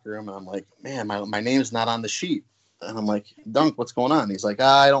locker room and I'm like, man, my name's not on the sheet. And I'm like, Dunk, what's going on? He's like,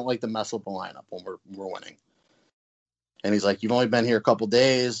 I don't like to mess with the lineup when we're winning. And he's like, you've only been here a couple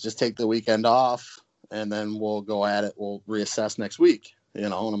days. Just take the weekend off, and then we'll go at it. We'll reassess next week, you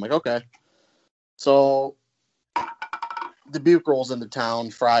know. And I'm like, okay. So Dubuque rolls into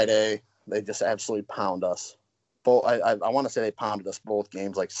town Friday. They just absolutely pound us. Both. I want to say they pounded us both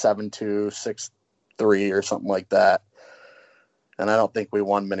games, like 7-2, 6-3, or something like that. And I don't think we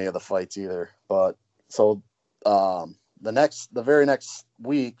won many of the fights either. But so the very next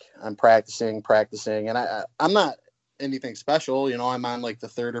week, I'm practicing, and I'm not anything special, you know. I'm on like the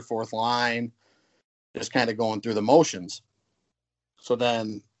third or fourth line, just kind of going through the motions. So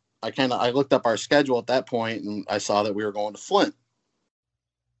then I looked up our schedule at that point and I saw that we were going to Flint.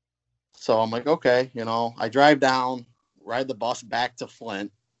 So I'm like, okay, you know, I drive down, ride the bus back to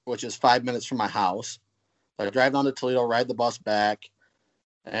Flint, which is 5 minutes from my house. I drive down to Toledo, ride the bus back,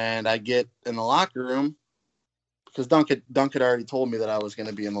 and I get in the locker room because Dunk had already told me that I was going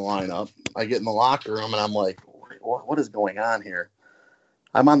to be in the lineup. I get in the locker room and I'm like, what is going on here?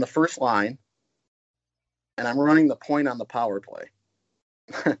 I'm on the first line and I'm running the point on the power play.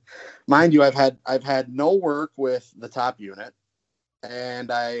 Mind you, I've had no work with the top unit, and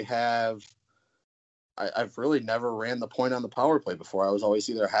I've really never ran the point on the power play before. I was always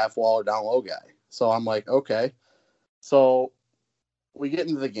either a half wall or down low guy. So I'm like, okay. So we get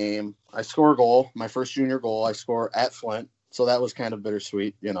into the game. I score a goal, my first junior goal. I score at Flint. So that was kind of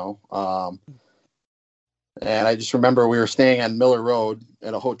bittersweet, you know. And I just remember we were staying on Miller Road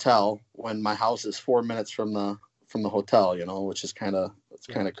at a hotel when my house is 4 minutes from the hotel, you know, which is kind of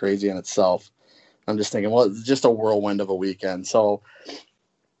crazy in itself. I'm just thinking, well, it's just a whirlwind of a weekend. So,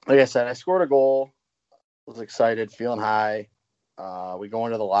 like I said, I scored a goal, was excited, feeling high. We go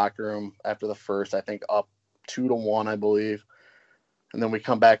into the locker room after the first, I think up 2-1, I believe. And then we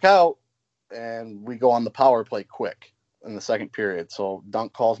come back out and we go on the power play quick in the second period. So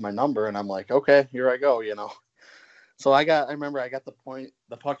Dunk calls my number and I'm like, okay, here I go, you know. So I remember I got the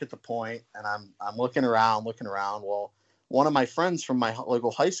puck at the point, and I'm looking around. Well, one of my friends from my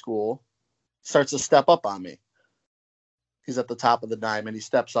local high school starts to step up on me. He's at the top of the dime and he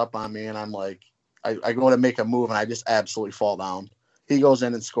steps up on me, and I'm like, I go to make a move and I just absolutely fall down. He goes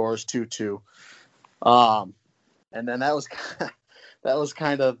in and scores 2-2. And then that was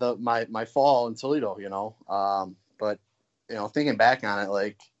kind of my fall in Toledo, you know. But you know, thinking back on it,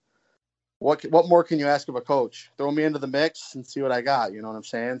 like, what more can you ask of a coach? Throw me into the mix and see what I got. You know what I'm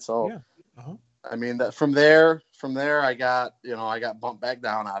saying? So, yeah. Uh-huh. I mean, that from there, I got bumped back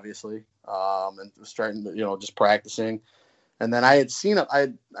down, obviously, and was starting to, you know, just practicing. And then I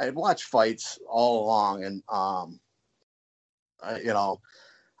had watched fights all along, and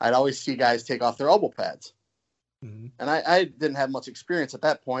I'd always see guys take off their elbow pads. Mm-hmm. And I didn't have much experience at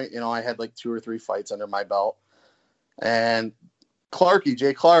that point. You know, I had like 2 or 3 fights under my belt. And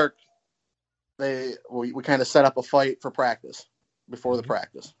Jay Clark, we kind of set up a fight for practice before the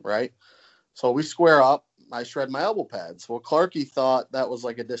practice, right? So we square up. I shred my elbow pads. Well, Clarky thought that was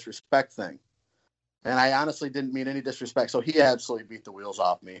like a disrespect thing. And I honestly didn't mean any disrespect. So he absolutely beat the wheels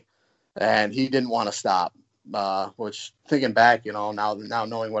off me. And he didn't want to stop, which, thinking back, you know, now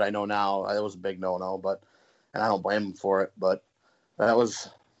knowing what I know now, it was a big no-no. And I don't blame him for it. But that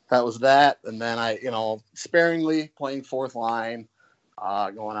was that. And then I, you know, sparingly playing fourth line,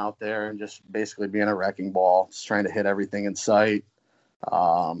 going out there and just basically being a wrecking ball, just trying to hit everything in sight.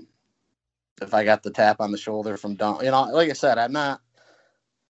 If I got the tap on the shoulder from Dunk, you know, like I said,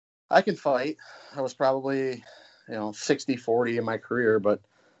 I can fight. I was probably, you know, 60-40 in my career, but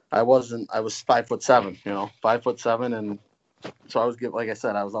I was 5'7", you know, 5'7". And so like I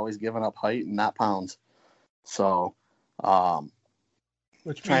said, I was always giving up height and not pounds. So,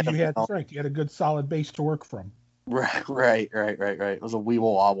 which means you had strength. You had a good solid base to work from. Right. It was a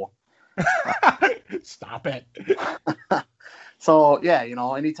weeble wobble. Stop it. So yeah,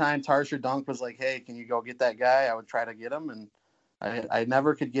 anytime Tarsh or Dunk was like, "Hey, can you go get that guy?" I would try to get him, and I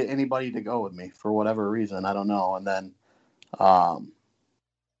never could get anybody to go with me for whatever reason. I don't know. And then I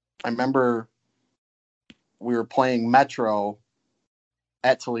remember we were playing Metro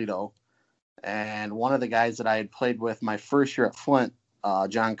at Toledo, and one of the guys that I had played with my first year at Flint,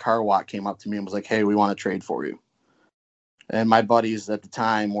 John Carwatt, came up to me and was like, "Hey, we want to trade for you." And my buddies at the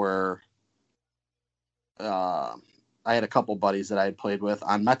time were, I had a couple buddies that I had played with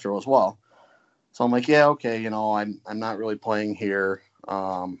on Metro as well. So I'm like, yeah, okay, I'm not really playing here.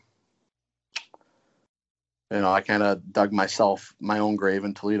 I kind of dug my own grave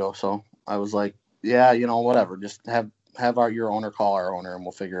in Toledo. So I was like, yeah, whatever. Just have your owner call our owner and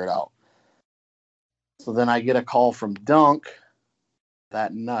we'll figure it out. So then I get a call from Dunk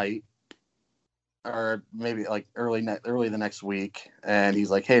that night, or maybe like early the next week, and he's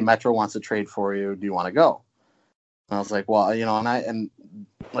like, "Hey, Metro wants to trade for you. Do you want to go?" And I was like, "Well, and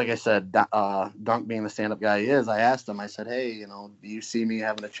like I said, Dunk being the stand-up guy he is, I asked him. I said, "Hey, do you see me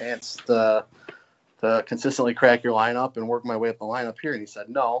having a chance to consistently crack your lineup and work my way up the lineup here?" And he said,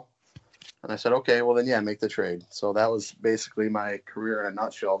 "No." And I said, "Okay, well then, yeah, make the trade." So that was basically my career in a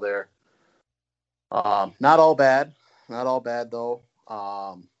nutshell there. Not all bad though.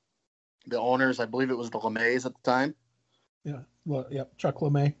 The owners, I believe it was the LeMays at the time. Yeah. Well, yep. Chuck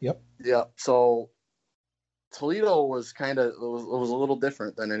LeMay. Yep. Yeah. So Toledo was it was a little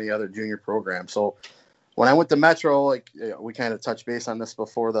different than any other junior program. So when I went to Metro, we kind of touched base on this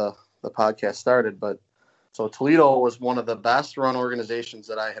before the podcast started, but so Toledo was one of the best run organizations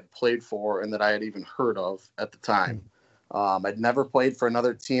that I had played for and that I had even heard of at the time. I'd never played for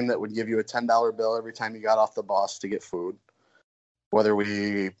another team that would give you a $10 bill every time you got off the bus to get food. Whether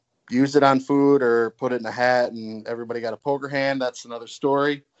we used it on food or put it in a hat and everybody got a poker hand, that's another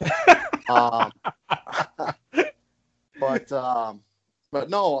story. But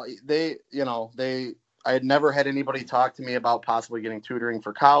no, I had never had anybody talk to me about possibly getting tutoring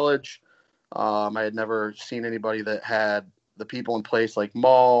for college. I had never seen anybody that had the people in place like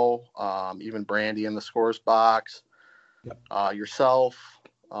Mo, even Brandy in the scores box, yourself.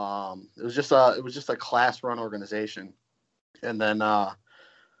 It was just a class run organization. And then,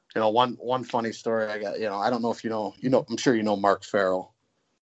 one funny story I got, I don't know if I'm sure you know Mark Farrell.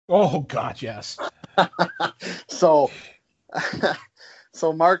 Oh God, yes. So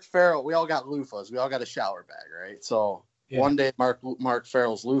Mark Farrell, we all got loofahs. We all got a shower bag, right? So One day Mark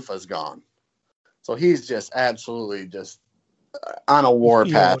Farrell's loofah's gone. So he's just absolutely just on a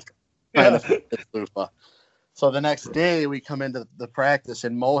warpath trying to fit this loofah. So the next day we come into the practice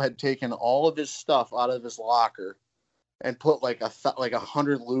and Mo had taken all of his stuff out of his locker and put like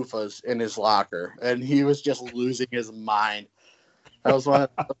 100 loofahs in his locker, and he was just losing his mind. That was one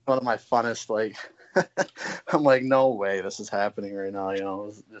of my funnest. I'm like, no way, this is happening right now. It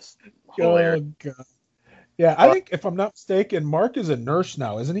was just hilarious. Oh God. Yeah, I think if I'm not mistaken, Mark is a nurse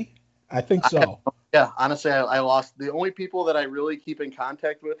now, isn't he? I think so. Yeah, honestly, I lost. The only people that I really keep in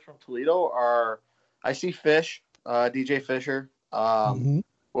contact with from Toledo are I see Fish, DJ Fisher. When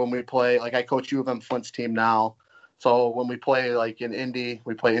we play, I coach U of M Flint's team now. So when we play in Indy,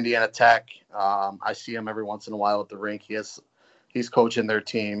 we play Indiana Tech. I see him every once in a while at the rink. He's coaching their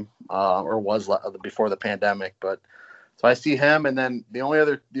team, or was before the pandemic. But so I see him, and then the only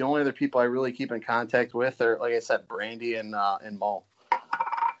other people I really keep in contact with are, like I said, Brandy and Mo.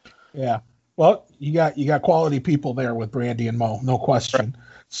 Yeah. Well, you got quality people there with Brandy and Mo, no question.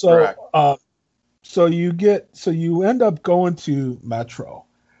 So so you end up going to Metro.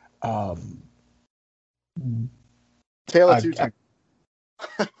 Tale of two times.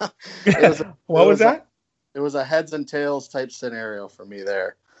 What was that? It was a heads and tails type scenario for me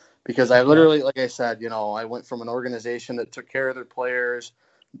there, because I literally, like I said, I went from an organization that took care of their players,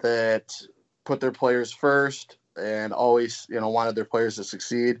 that put their players first, and always, wanted their players to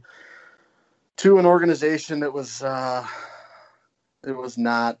succeed, to an organization that was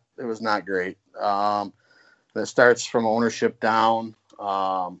not great. That starts from ownership down.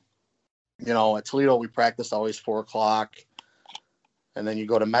 At Toledo, we practiced always 4:00, and then you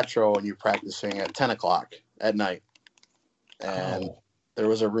go to Metro and you're practicing at 10:00 at night. And there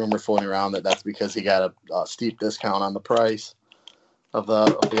was a rumor floating around that that's because he got a steep discount on the price of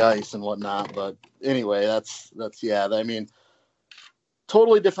the ice and whatnot. But anyway, that's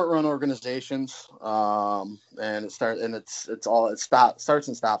totally different run organizations. And it starts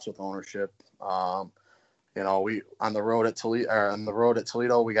and stops with ownership. We on the road at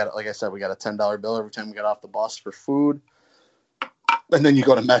Toledo, we got, like I said, we got a $10 bill every time we got off the bus for food. And then you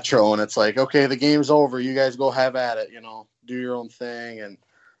go to Metro and it's like, okay, the game's over. You guys go have at it, do your own thing. And,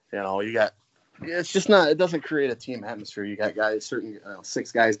 you got it's just not. It doesn't create a team atmosphere. You got guys, certain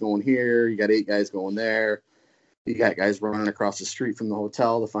 6 guys going here. You got 8 guys going there. You got guys running across the street from the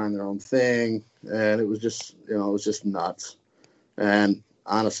hotel to find their own thing, and it was just, it was just nuts. And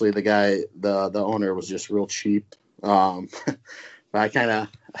honestly, the guy, the owner, was just real cheap. But I kind of,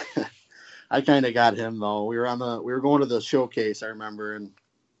 I kind of got him though. We were going to the showcase, I remember, and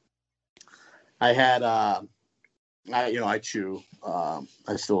I had, I chew,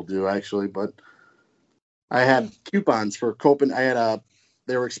 I still do actually, but I had coupons for Copenhagen.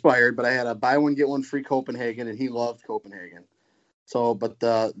 They were expired, but I had a buy one get one free Copenhagen, and he loved Copenhagen. So, but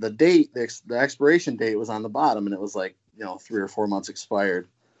the date, the expiration date was on the bottom, and it was like 3 or 4 months expired.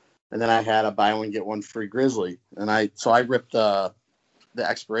 And then I had a buy one get one free Grizzly, and I ripped the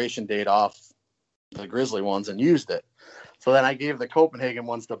expiration date off the Grizzly ones and used it. So then I gave the Copenhagen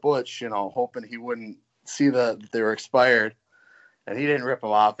ones to Butch, hoping he wouldn't see that they were expired, and he didn't rip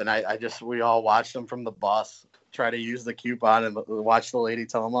them off. And we all watched them from the bus, try to use the coupon, and watch the lady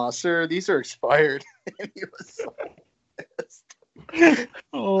tell him, "Oh, sir, these are expired." And he was so pissed.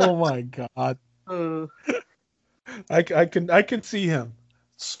 Oh my God. I can see him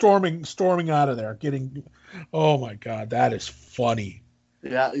storming out of there, getting. Oh my God, that is funny.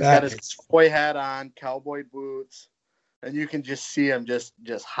 Yeah, he's got his cowboy hat on, cowboy boots, and you can just see him just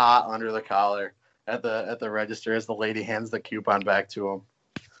hot under the collar at the register as the lady hands the coupon back to him.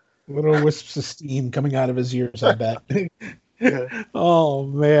 Little wisps of steam coming out of his ears, I bet. Oh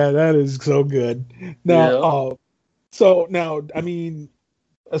man, that is so good. Now, so now, I mean,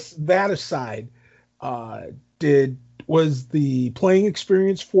 that aside, was the playing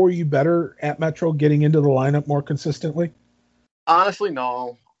experience for you better at Metro, getting into the lineup more consistently? Honestly,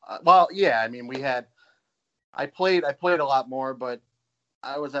 no. Well, yeah, I mean, I played a lot more, but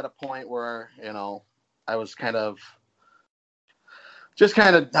I was at a point where I was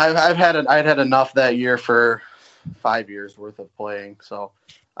I'd had enough that year for 5 years worth of playing. So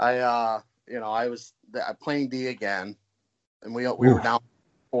I was playing D again, and we were down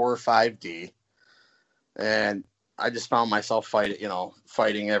 4 or 5 D, and I just found myself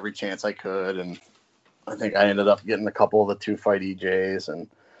fighting every chance I could, and I think I ended up getting a couple of the 2-fight EJs, and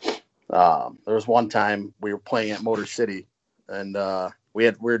there was one time we were playing at Motor City, and we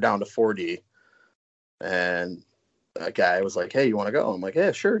were down to 4D, and that guy was like, "Hey, you want to go?" I'm like,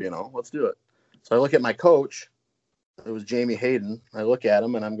 "Yeah, sure, let's do it." So I look at my coach. It was Jamie Hayden. I look at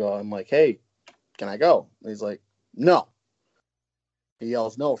him and I'm like, "Hey, can I go?" And he's like, "No." He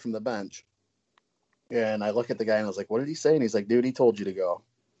yells no from the bench. And I look at the guy and I was like, "What did he say?" And he's like, "Dude, he told you to go."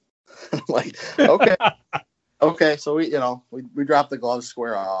 I'm like, "Okay." Okay. So we dropped the gloves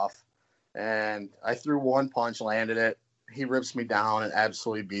square off, and I threw one punch, landed it. He rips me down and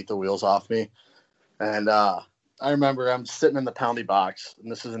absolutely beat the wheels off me. And I remember I'm sitting in the penalty box,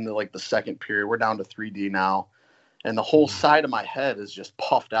 and this is in the second period. We're down to 3D now, and the whole side of my head is just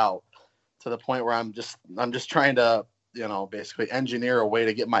puffed out to the point where I'm just trying to basically engineer a way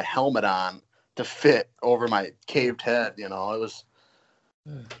to get my helmet on to fit over my caved head. It was,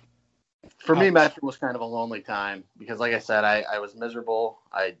 for me, Metro was kind of a lonely time because, like I said, I was miserable.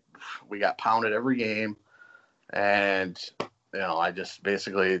 We got pounded every game, and I just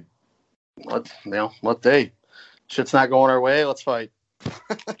basically shit's not going our way. Let's fight.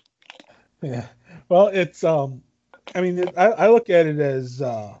 Yeah. Well, it's I mean, I look at it as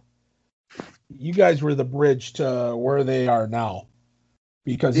you guys were the bridge to where they are now,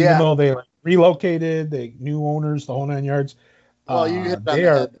 because even though they relocated, they new owners, the whole 9 yards. Well, you hit they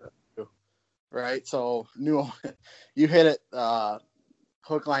are head, right. So you hit it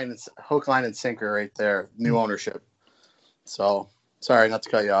hook, line, and sinker right there. New ownership. So sorry not to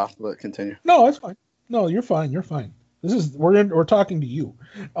cut you off, but continue. No, it's fine. No, you're fine. You're fine. We're talking to you.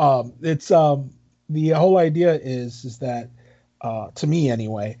 It's the whole idea is that to me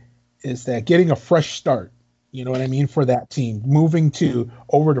anyway, is that getting a fresh start. You know what I mean, for that team, moving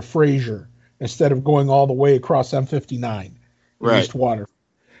over to Fraser instead of going all the way across M59, right? East Water.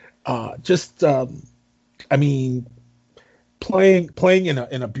 I mean, playing in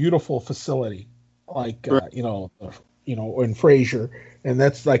a beautiful facility like right. In Fraser, and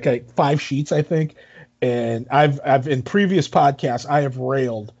that's like 5 sheets, I think. And I've in previous podcasts I have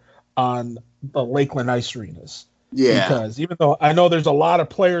railed on the Lakeland ice arenas. Yeah. Because even though I know there's a lot of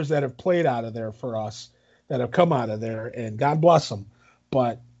players that have played out of there for us that have come out of there, and God bless them,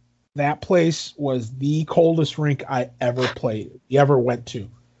 but that place was the coldest rink I ever went to.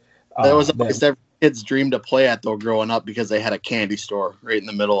 That was a place every kid's dream to play at, though, growing up, because they had a candy store right in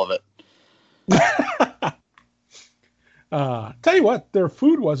the middle of it. Tell you what, their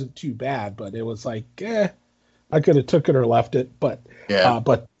food wasn't too bad, but it was like, I could have took it or left it, Yeah.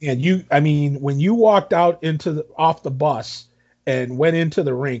 I mean, when you walked out off the bus and went into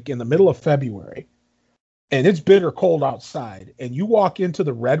the rink in the middle of February, and it's bitter cold outside, and you walk into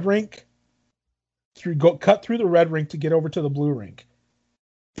the red rink, cut through the red rink to get over to the blue rink.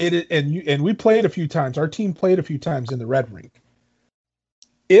 And we played a few times. Our team played a few times in the red rink.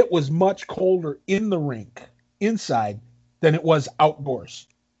 It was much colder in the rink inside than it was outdoors.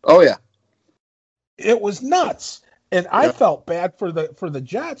 Oh yeah. It was nuts. And I felt bad for the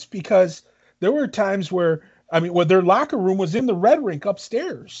Jets because there were times where their locker room was in the red rink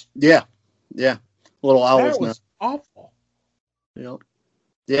upstairs. Yeah. Yeah. Little owls. That was awful. Yep.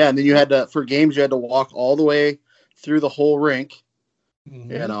 Yeah, and then you had to, for games, you had to walk all the way through the whole rink,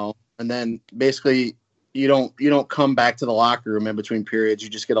 and then basically you don't come back to the locker room in between periods. You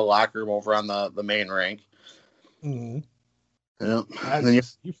just get a locker room over on the main rink. Mm-hmm. Yeah. And then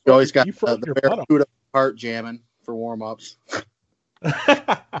you always got the Barracuda part jamming for warm-ups.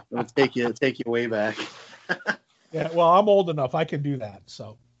 It'll take you way back. Yeah, well, I'm old enough. I can do that.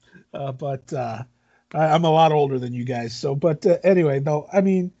 So, but I'm a lot older than you guys. So, but anyway, no, I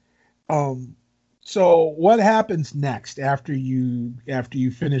mean, so what happens next after you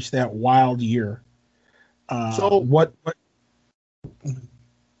finish that wild year? What?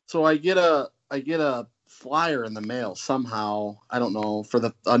 So I get a flyer in the mail somehow. I don't know, for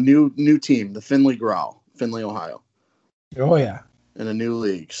a new team, the Findlay Growl, Findlay, Ohio. Oh yeah. In a new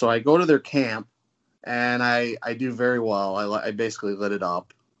league. So I go to their camp, and I do very well. I basically lit it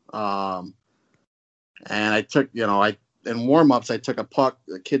up. And I took, in warm-ups, I took a puck.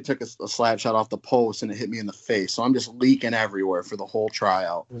 The kid took a slap shot off the post, and it hit me in the face. So I'm just leaking everywhere for the whole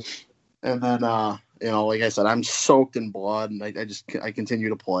tryout. And then, like I said, I'm soaked in blood, and I continue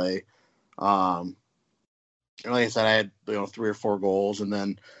to play. And like I said, I had 3 or 4 goals, and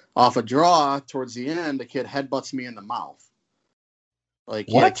then off a draw towards the end, the kid headbutts me in the mouth. Like,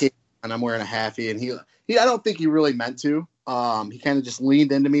 what? And I'm wearing a halfie, and he I don't think he really meant to. He kind of just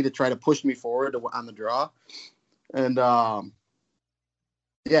leaned into me to try to push me forward on the draw. And,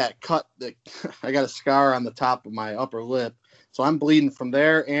 it cut. I got a scar on the top of my upper lip. So I'm bleeding from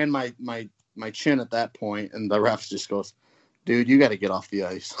there and my chin at that point. And the ref just goes, dude, you got to get off the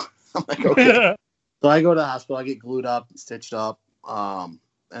ice. I'm like, okay. So I go to the hospital. I get glued up, stitched up.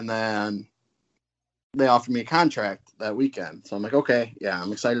 And then they offered me a contract that weekend. So I'm like, okay, yeah,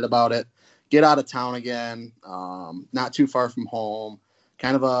 I'm excited about it. Get out of town again, not too far from home.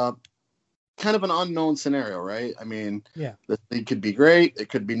 Kind of an unknown scenario, right? I mean, yeah, the league could be great. It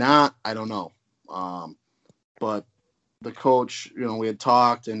could be not. I don't know. But the coach, we had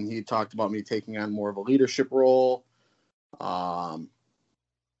talked, and he talked about me taking on more of a leadership role. So,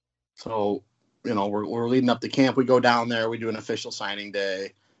 we're leading up to camp. We go down there. We do an official signing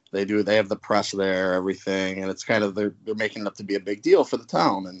day. They have the press there, everything. And it's kind of, they're making it up to be a big deal for the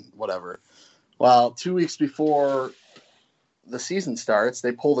town and whatever. Well, 2 weeks before the season starts,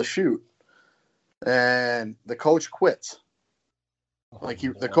 they pull the chute, and the coach quits.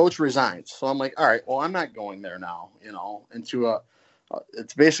 The coach resigns. So I'm like, all right, well, I'm not going there now, into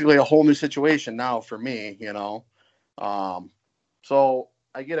it's basically a whole new situation now for me, So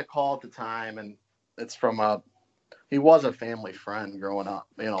I get a call at the time, and it's from he was a family friend growing up,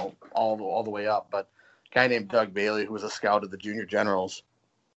 all the way up, but a guy named Doug Bailey, who was a scout of the junior generals.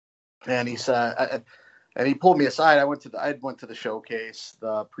 And he said, and he pulled me aside. I went to the showcase,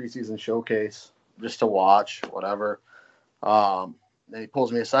 the preseason showcase, just to watch whatever. And he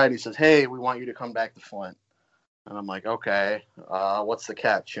pulls me aside. He says, "Hey, we want you to come back to Flint." And I'm like, "Okay, what's the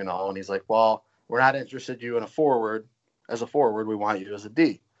catch?" And he's like, "Well, we're not interested in you as a forward. We want you as a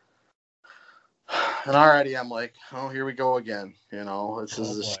D." And already I'm like, "Oh, here we go again."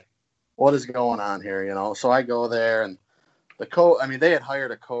 What is going on here? So I go there, and the coach, they had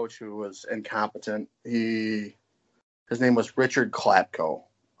hired a coach who was incompetent. His name was Richard Klapko.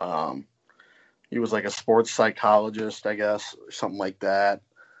 He was like a sports psychologist, I guess, or something like that.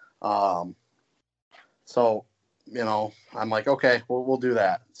 So, I'm like, okay, we'll do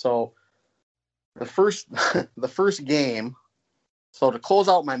that. So the first game, so to close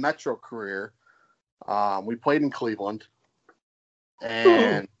out my Metro career, we played in Cleveland,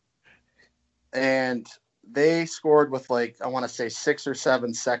 and they scored with, I want to say 6 or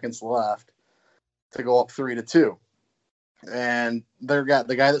 7 seconds left to go up 3-2. And the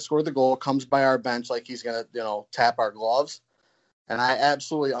guy that scored the goal comes by our bench like he's going to, tap our gloves. And I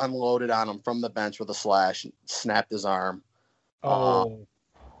absolutely unloaded on him from the bench with a slash, snapped his arm. Oh.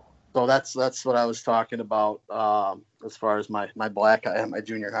 So that's what I was talking about as far as my black eye and my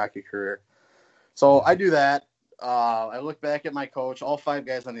junior hockey career. So I do that. I looked back at my coach. All 5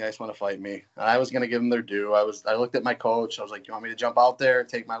 guys on the ice want to fight me. And I was going to give them their due. I looked at my coach. I was like, you want me to jump out there and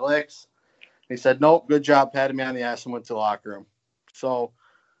take my licks? He said, nope, good job, patted me on the ass and went to the locker room. So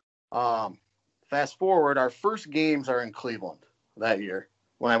fast forward, our first games are in Cleveland that year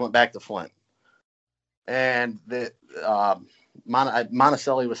when I went back to Flint. And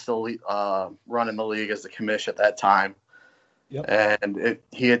Monticelli was still running the league as the commish at that time. Yep. And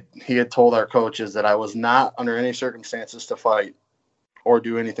he had told our coaches that I was not under any circumstances to fight or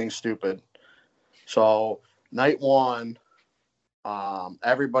do anything stupid. So night one,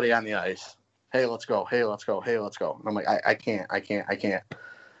 everybody on the ice, hey, let's go. Hey, let's go. Hey, let's go. And I'm like, I can't.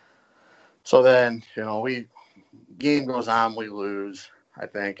 So then, game goes on, we lose. I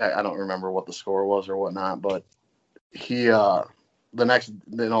think I don't remember what the score was or whatnot, but he the next,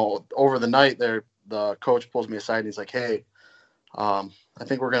 over the night there, the coach pulls me aside and he's like, hey, I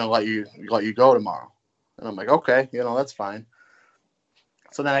think we're going to let you go tomorrow. And I'm like, okay, that's fine.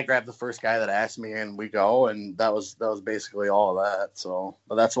 So then I grabbed the first guy that asked me and we go. And that was basically all of that. So,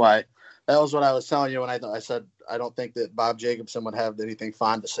 but that was what I was telling you when I said, I don't think that Bob Jacobson would have anything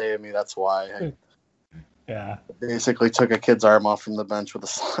fond to say of me. That's why I basically took a kid's arm off from the bench with a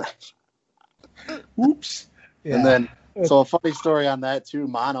slash. Oops. Yeah. And then, so a funny story on that too,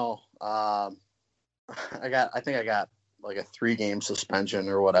 Mono, I think I got like a 3-game suspension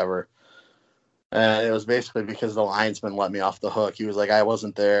or whatever. And it was basically because the linesman let me off the hook. He was like, I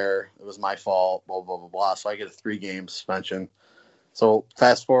wasn't there. It was my fault, blah, blah, blah, blah. So I get a 3-game suspension. So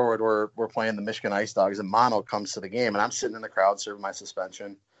fast forward, we're playing the Michigan Ice Dogs, and Mono comes to the game, and I'm sitting in the crowd serving my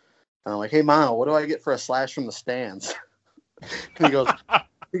suspension. And I'm like, hey, Mono, what do I get for a slash from the stands? And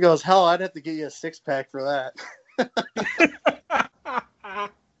he goes, hell, I'd have to get you a 6-pack for that.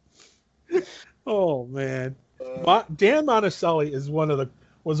 Oh, man. Dan Monticelli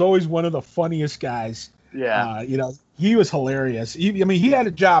was always one of the funniest guys. Yeah. He was hilarious. He had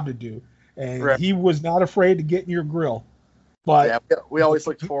a job to do, and he was not afraid to get in your grill. But yeah, we always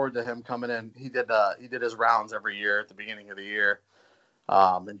looked forward to him coming in. He did his rounds every year at the beginning of the year,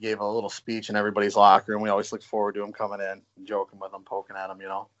 and gave a little speech in everybody's locker room. We always looked forward to him coming in, joking with him, poking at him,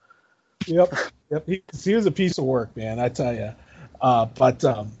 Yep. He was a piece of work, man. I tell you. And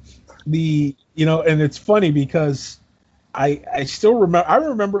it's funny because I still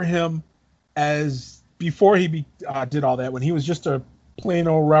remember him as before he did all that, when he was just a plain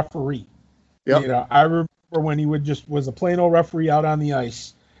old referee. Yep. I remember when he was a plain old referee out on the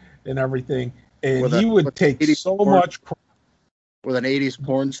ice and everything, and he would take so much crap. With an 80s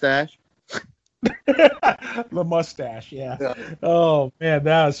porn stash. The mustache, yeah. Oh man,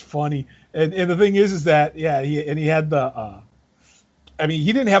 that was funny. And the thing is that he had the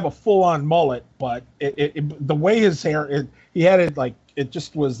he didn't have a full on mullet, but the way his hair he had it like it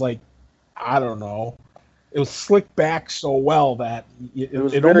just was like, I don't know, it was slicked back so well that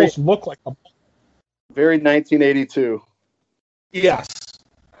it almost looked like a very 1982. Yes,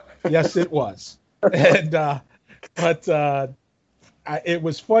 it was. And it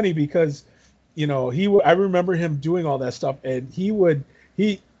was funny because I remember him doing all that stuff, and he would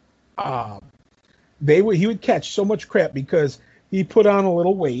catch so much crap because he put on a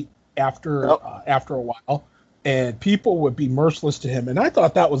little weight after a while, and people would be merciless to him. And I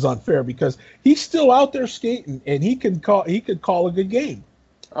thought that was unfair because he's still out there skating, and he could call a good game.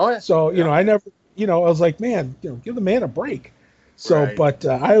 Oh yeah. So I never, I was like, man, give the man a break. So, right. But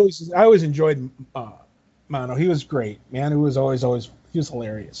I always enjoyed Mono. He was great, man. He was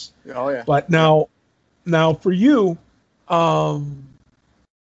hilarious. Oh yeah. But now for you, I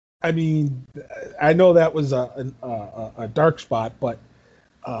know that was a dark spot, but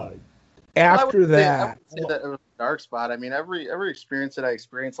after that, I would say that it was a dark spot. Every experience that I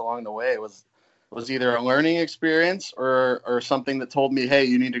experienced along the way was either a learning experience or something that told me, hey,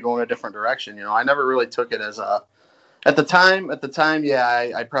 you need to go in a different direction. I never really took it as at the time,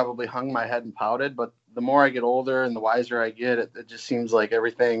 yeah, I probably hung my head and pouted, but the more I get older and the wiser I get, it just seems like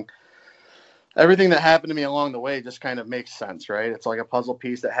everything that happened to me along the way just kind of makes sense, right? It's like a puzzle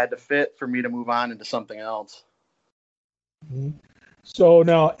piece that had to fit for me to move on into something else. Mm-hmm. So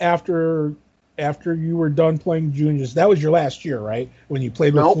now after you were done playing juniors, that was your last year, right? When you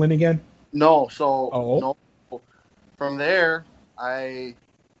played with Flynn again? No. No. From there, I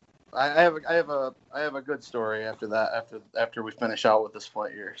have a good story after that. After we finish out with this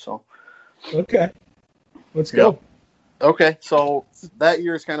Flint year, so. Okay, let's go. Okay, so that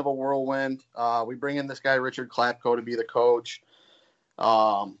year is kind of a whirlwind. We bring in this guy Richard Klapko to be the coach.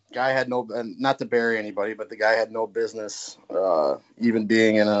 Guy had not to bury anybody, but the guy had no business even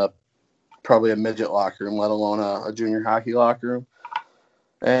being in probably a midget locker room, let alone a junior hockey locker room.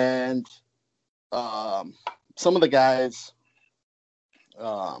 And some of the guys,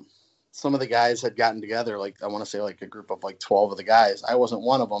 had gotten together. Like I want to say like a group of like 12 of the guys. I wasn't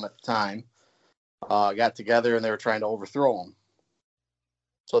one of them at the time. Got together and they were trying to overthrow him.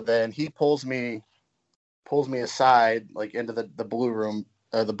 So then he pulls me aside, like into the blue room,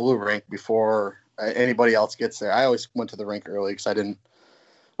 the blue rink before anybody else gets there. I always went to the rink early because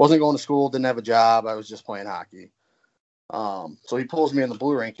wasn't going to school, didn't have a job. I was just playing hockey. So he pulls me in the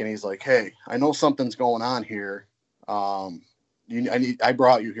blue rink and he's like, "Hey, I know something's going on here. I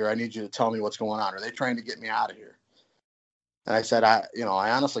brought you here. I need you to tell me what's going on. Are they trying to get me out of here?" And I said, I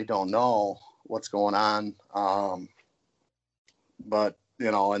honestly don't know what's going on. But,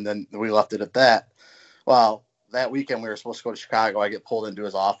 and then we left it at that. Well, that weekend we were supposed to go to Chicago. I get pulled into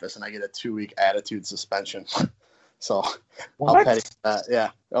his office and I get a 2-week attitude suspension. So What? how petty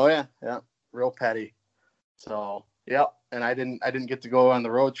yeah. Oh yeah. Yeah. Real petty. So, yep. And I didn't get to go on the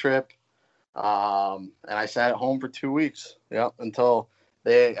road trip. And I sat at home for 2 weeks. Yep. Until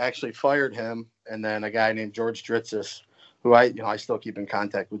they actually fired him. And then a guy named George Dritzis, who I still keep in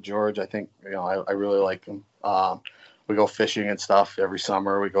contact with George. I think, I really like him. We go fishing and stuff every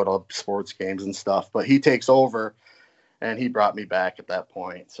summer. We go to sports games and stuff, but he takes over and he brought me back at that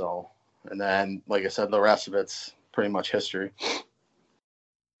point. So, and then, like I said, the rest of it's pretty much history.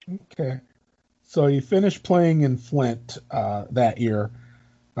 Okay. So you finished playing in Flint that year.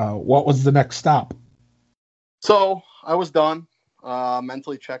 What was the next stop? So I was done,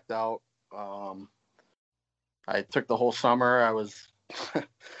 mentally checked out. I took the whole summer. I was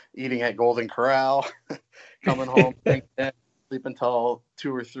eating at Golden Corral, coming home, sleep until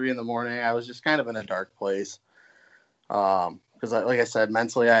 2 or 3 in the morning. I was just kind of in a dark place. Because like I said,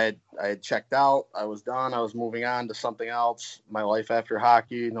 mentally I had checked out. I was done. I was moving on to something else. My life after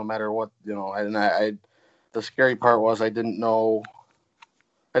hockey, no matter what, the scary part was I didn't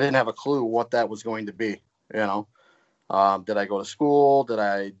have a clue what that was going to be. Did I go to school?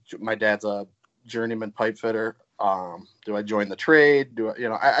 My dad's a journeyman pipe fitter. Do I join the trade?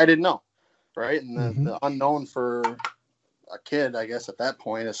 I didn't know. Right. And the unknown for a kid, I guess at that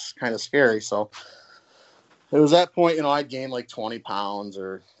point is kind of scary. So it was that point, I gained like 20 pounds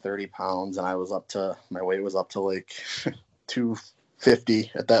or 30 pounds and my weight was up to like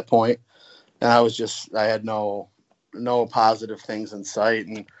 250 at that point. And I had no positive things in sight.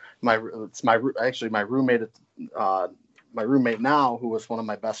 And my roommate now, who was one of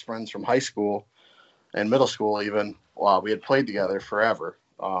my best friends from high school and middle school, even, we had played together forever.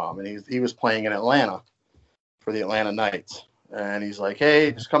 And he was playing in Atlanta for the Atlanta Knights. And he's like,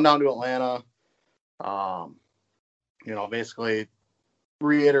 "Hey, just come down to Atlanta." Basically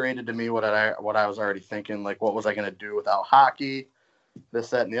reiterated to me what I was already thinking, like what was I going to do without hockey, this,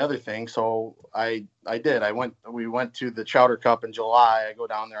 that, and the other thing. So I did. We went to the Chowder Cup in July. I go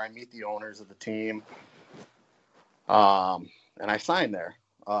down there, I meet the owners of the team. And I signed there.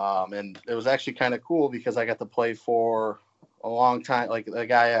 And it was actually kind of cool because I got to play for a long time. Like the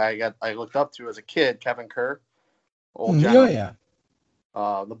guy I looked up to as a kid, Kevin Kerr, old general. Yeah.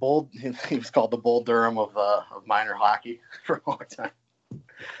 The Bull, he was called the Bull Durham of minor hockey for a long time.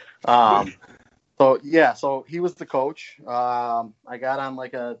 So he was the coach. I got on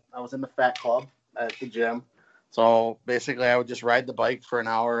I was in the fat club at the gym. So basically I would just ride the bike for an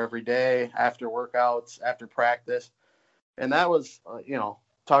hour every day after workouts, after practice. And that was,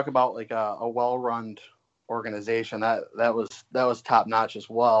 talk about like a well-run organization. That was top notch as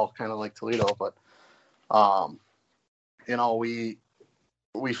well, kind of like Toledo, but,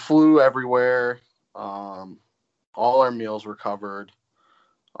 we flew everywhere. All our meals were covered.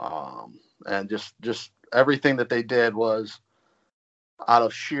 And just everything that they did was out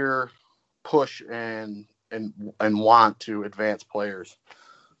of sheer push and want to advance players.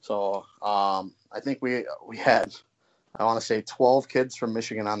 So I think we had, I want to say 12 kids from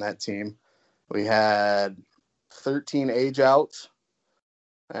Michigan on that team. We had 13 age outs.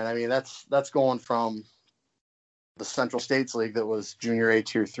 And I mean, that's going from the Central States League that was junior A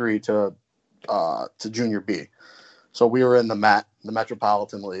tier 3 to junior B. So we were in the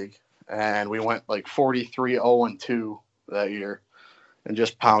Metropolitan League, and we went like 43-0-2 that year and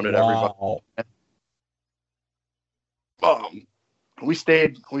just pounded everybody. We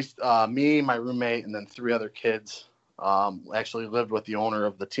stayed, me, my roommate, and then 3 other kids actually lived with the owner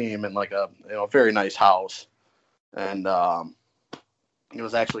of the team in like a very nice house. And it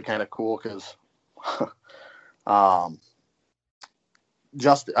was actually kind of cool because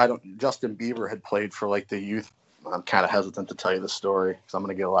Justin Bieber had played for like the youth. I'm kind of hesitant to tell you the story because I'm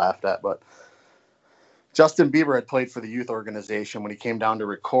going to get laughed at, but Justin Bieber had played for the youth organization when he came down to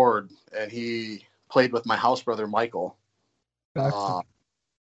record, and he played with my house brother, Michael.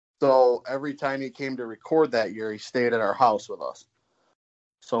 So every time he came to record that year, he stayed at our house with us.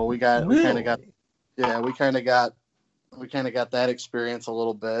 So we kind of got that experience a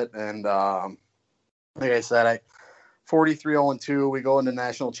little bit. And like I said, 43-0-2. We go into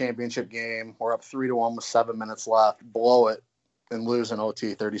national championship game. We're up 3-1 with 7 minutes left. Blow it and lose in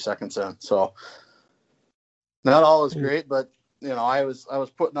OT 30 seconds in. So not all is great, but I was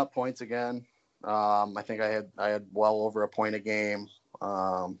putting up points again. I think I had well over a point a game.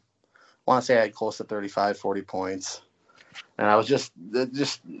 I want to say I had close to 35, 40 points. And I was just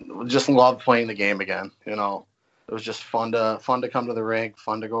loved playing the game again. It was just fun to come to the rink,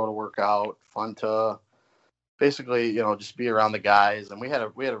 fun to go to work out, fun to basically, just be around the guys. And we had a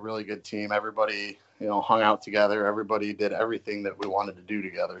really good team. Everybody, hung out together. Everybody did everything that we wanted to do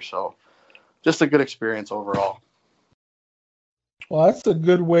together. So just a good experience overall. Well, that's a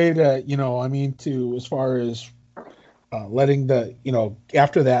good way to, to as far as letting the,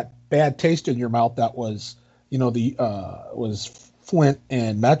 after that bad taste in your mouth that was, was Flint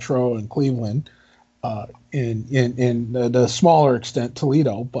and Metro and Cleveland, in the smaller extent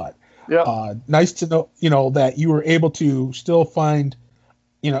Toledo, but nice to know, that you were able to still find,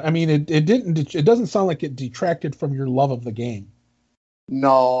 it doesn't sound like it detracted from your love of the game.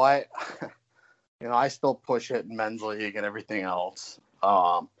 No, I still push it in men's league and everything else.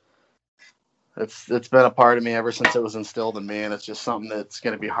 It's been a part of me ever since it was instilled in me, and it's just something that's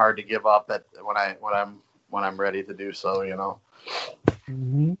going to be hard to give up when I'm ready to do so.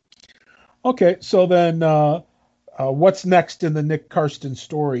 Mm-hmm. Okay, so then what's next in the Nick Karstens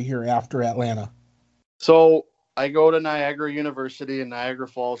story here after Atlanta? So I go to Niagara University in Niagara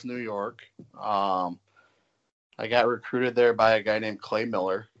Falls, New York. I got recruited there by a guy named Clay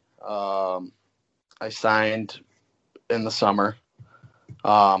Miller. I signed in the summer.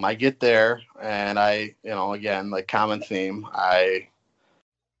 I get there and again, like common theme, I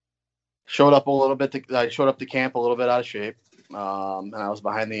showed up to camp a little bit out of shape. And I was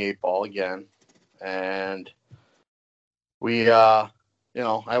behind the 8 ball again. And we, I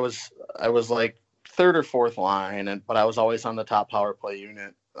was like third or fourth line, but I was always on the top power play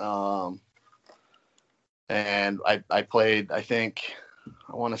unit. And I played, I think,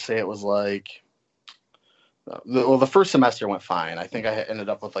 I want to say it was like, the first semester went fine. I think I ended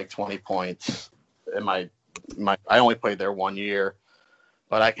up with like 20 points in my I only played there 1 year,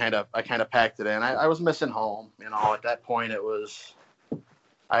 but I kind of packed it in. I was missing home, at that point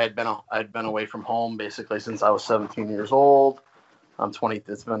I'd been away from home basically since I was 17 years old. I'm 20.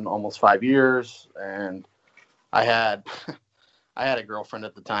 It's been almost 5 years, and I had a girlfriend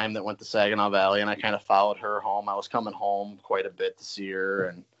at the time that went to Saginaw Valley, and I kind of followed her home. I was coming home quite a bit to see her,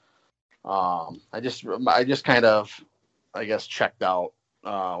 and I just kind of, I guess, checked out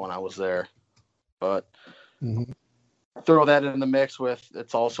when I was there. But throw that in the mix with,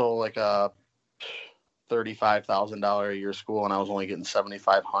 it's also like a $35,000 a year school, and I was only getting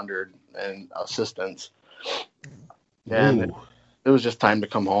 $7,500 in assistance. And it was just time to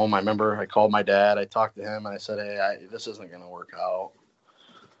come home. I remember I called my dad. I talked to him, and I said, "Hey, this isn't going to work out."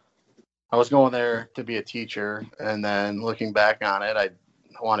 I was going there to be a teacher, and then looking back on it, I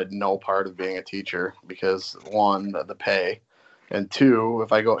wanted no part of being a teacher because, one, the pay, and two,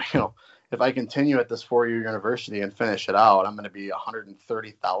 if I continue at this 4-year university and finish it out, I'm going to be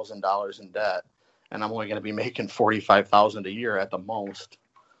 $130,000 in debt, and I'm only going to be making $45,000 a year at the most.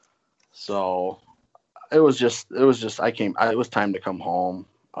 So it was time to come home.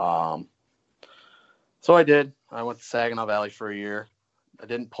 So I did. I went to Saginaw Valley for a year. I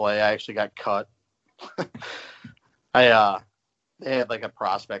didn't play. I actually got cut. They had like a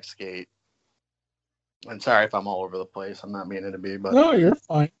prospect skate. And sorry if I'm all over the place. I'm not meaning to be, but no, you're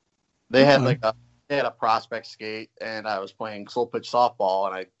fine. They had a prospect skate, and I was playing slow pitch softball,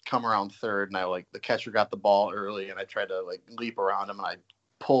 and I come around third, and the catcher got the ball early, and I tried to leap around him, and I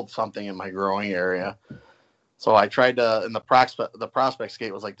pulled something in my growing area. So I tried to, and the prospect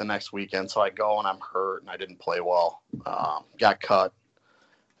skate was the next weekend. So I go and I'm hurt and I didn't play well. Got cut,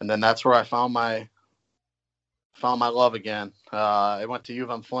 and then that's where I found my love again. I went to U of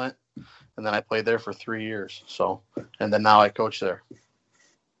M Flint, and then I played there for 3 years. So, and then now I coach there.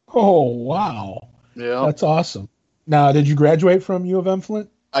 Oh, wow. Yeah. That's awesome. Now, did you graduate from U of M Flint?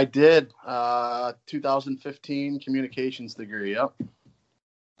 I did. 2015 communications degree. Yep.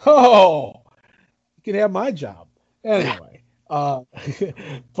 Oh, you can have my job. Anyway,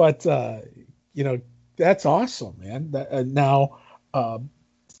 but, that's awesome, man. Now, I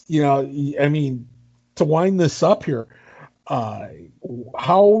mean, to wind this up here,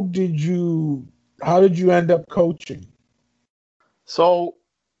 how did you end up coaching? So,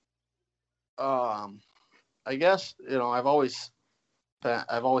 I guess, I've always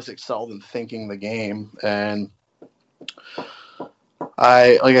I've always excelled in thinking the game, and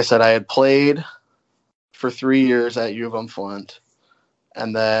like I said, I had played for 3 years at U of M Flint,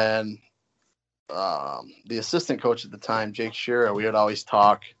 and then the assistant coach at the time, Jake Shira, we would always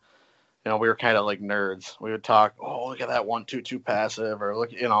talk. We were kind of like nerds. We would talk, oh, look at that 1-2-2 passive, or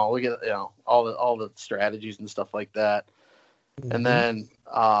look at all the strategies and stuff like that. Mm-hmm. And then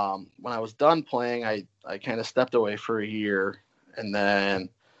when I was done playing, I kind of stepped away for a year, and then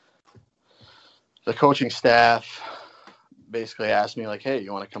the coaching staff basically asked me like, hey,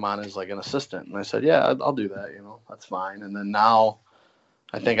 you want to come on as like an assistant? And I said, yeah, I'll do that. That's fine. And then now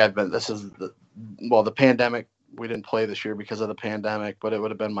I think the pandemic, we didn't play this year because of the pandemic, but it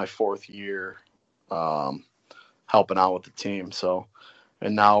would have been my 4th year helping out with the team. So,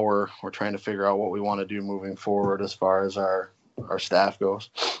 and now we're trying to figure out what we want to do moving forward as far as our staff goes.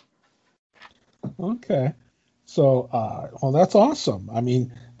 Okay. So, well, that's awesome. I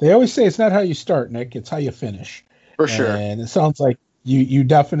mean, they always say it's not how you start, Nick, it's how you finish. For sure. And it sounds like you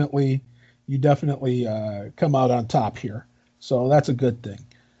definitely come out on top here. So that's a good thing.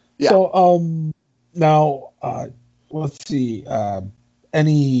 Yeah. So, now, let's see,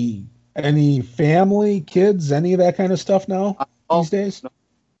 any family, kids, any of that kind of stuff now these days?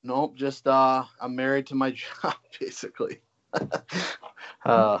 Nope. Just, I'm married to my job, basically.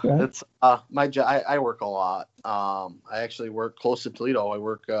 Okay. It's my job. I work a lot. I actually work close to Toledo. I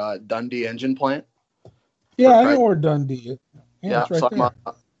work Dundee Engine Plant. Yeah, I know where Dundee is. Yeah, it's right so there.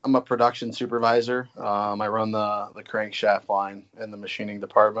 I'm a production supervisor. I run the crankshaft line in the machining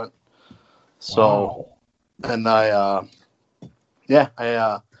department. So, wow. And I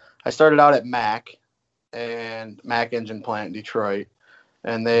started out at Mack Engine Plant in Detroit,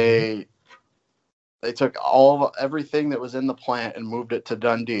 and they took everything that was in the plant and moved it to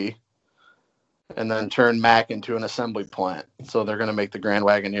Dundee, and then turned Mack into an assembly plant. So they're going to make the Grand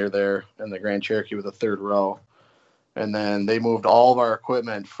Wagoneer there and the Grand Cherokee with a 3rd row. And then they moved all of our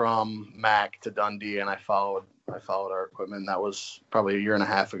equipment from Mack to Dundee, and I followed our equipment. That was probably a year and a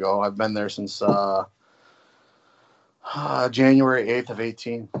half ago. I've been there since January 8th of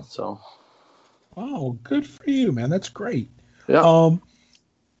 18. So. Oh, good for you, man. That's great. Yeah.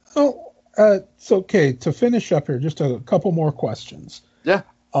 It's okay to finish up here. Just a couple more questions. Yeah.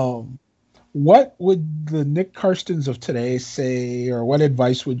 What would the Nick Karstens of today say, or what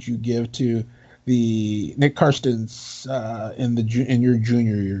advice would you give to the Nick Karstens in your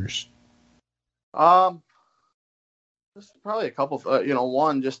junior years? Just probably a couple.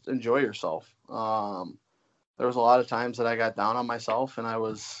 One, just enjoy yourself. There was a lot of times that I got down on myself, and I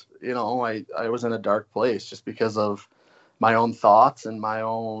was, I was in a dark place just because of my own thoughts and my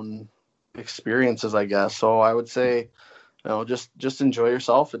own experiences, I guess. So I would say, just enjoy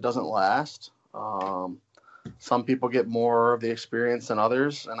yourself. It doesn't last. Some people get more of the experience than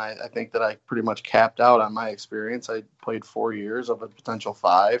others, and I think that I pretty much capped out on my experience. I played 4 years of a potential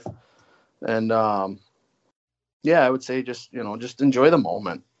 5, and I would say just enjoy the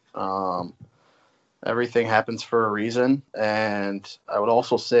moment. Everything happens for a reason, and I would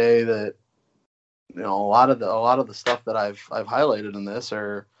also say that a lot of the stuff that I've highlighted in this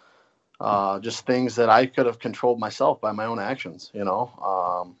are just things that I could have controlled myself by my own actions.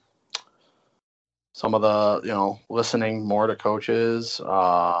 Some of the, listening more to coaches,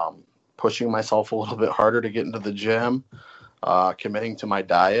 pushing myself a little bit harder to get into the gym, committing to my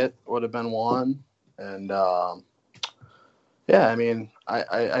diet would have been one. And, I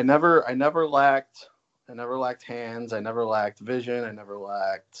never lacked hands. I never lacked vision. I never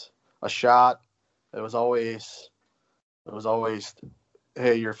lacked a shot. It was always,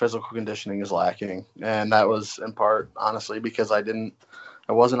 hey, your physical conditioning is lacking. And that was in part, honestly, because I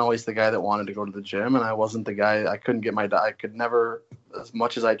wasn't always the guy that wanted to go to the gym, and I wasn't the guy. I couldn't get I could never, as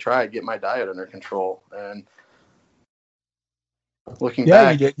much as I tried, get my diet under control. And looking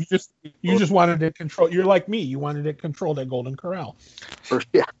back, you did. You just wanted to control. You're like me. You wanted to control that Golden Corral.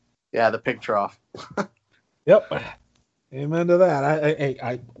 The pig trough. Yep. Amen to that.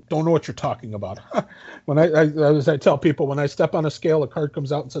 I don't know what you're talking about. When I tell people, when I step on a scale, a card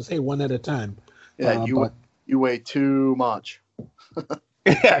comes out and says, "Hey, 1 at a time." Yeah, you weigh too much.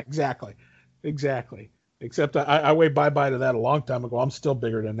 Yeah, exactly. Except I weighed bye-bye to that a long time ago. I'm still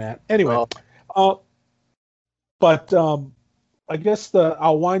bigger than that. Anyway, but I guess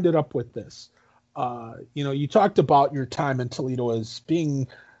I'll wind it up with this. You talked about your time in Toledo as being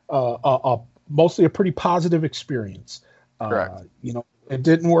mostly a pretty positive experience. Correct. It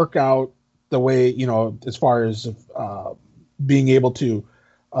didn't work out the way, as far as being able to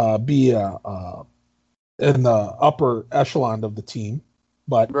be in the upper echelon of the team.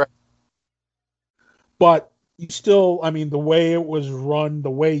 But, right. but you still, I mean, the way it was run,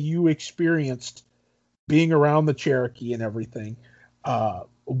 the way you experienced being around the Cherokee and everything,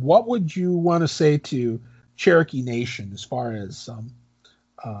 what would you want to say to Cherokee Nation as far as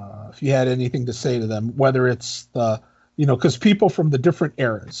if you had anything to say to them, whether it's because people from the different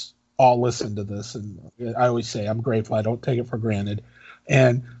eras all listen to this, and I always say I'm grateful. I don't take it for granted.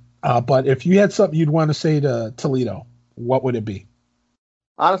 And but if you had something you'd want to say to Toledo, what would it be?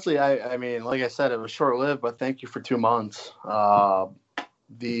 Honestly, I mean, like I said, it was short lived, but thank you for 2 months.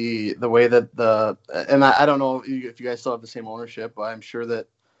 The way that and I don't know if you guys still have the same ownership, but I'm sure that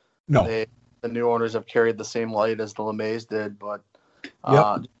No. the new owners have carried the same light as the LeMays did. But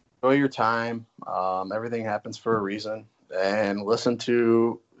Yep. enjoy your time. Everything happens for a reason, and listen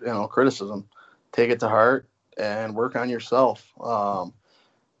to criticism, take it to heart, and work on yourself.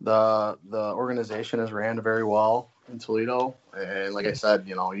 The organization is ran very well in Toledo, and like I said,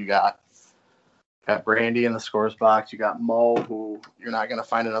 you got Brandy in the scores box. You got Mo, who you're not going to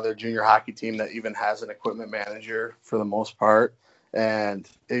find another junior hockey team that even has an equipment manager for the most part. And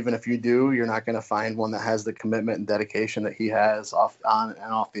even if you do, you're not going to find one that has the commitment and dedication that he has on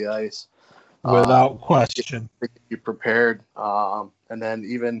and off the ice. Without question. You prepared. And then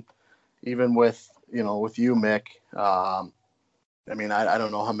even with, with you, Mick, I mean, I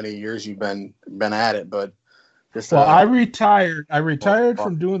don't know how many years you've been at it, but I retired. I retired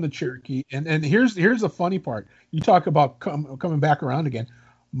from doing the Cherokee, and here's the funny part. You talk about coming back around again.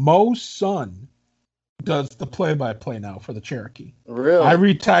 Mo's son does the play-by-play now for the Cherokee. Really? I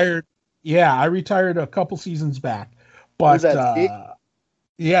retired. Yeah, I retired a couple seasons back. But was that Zeke?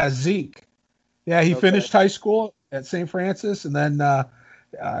 Yeah, Zeke. Yeah, he finished high school at St. Francis, and then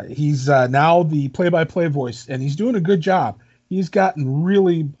he's now the play-by-play voice, and he's doing a good job. He's gotten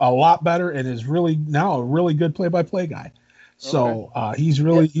really a lot better and is really now a really good play-by-play guy. So he's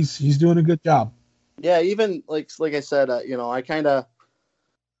really he's doing a good job. Yeah, even like I said,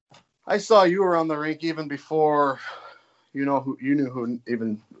 I saw you around the rink even before you knew who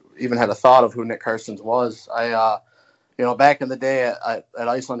even had a thought of who Nick Karstens was. Back in the day at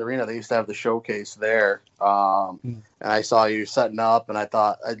Iceland Arena, they used to have the showcase there, and I saw you setting up, and I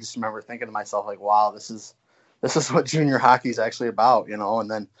just remember thinking to myself, like, wow, this is what junior hockey is actually about,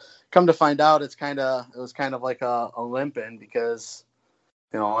 and then come to find out it was kind of like a limp-in, because,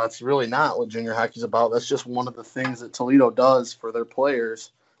 that's really not what junior hockey is about. That's just one of the things that Toledo does for their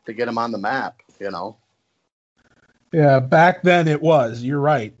players to get them on the map, Yeah, back then it was, you're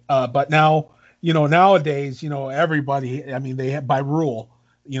right. But now, nowadays, everybody, I mean, they have, by rule,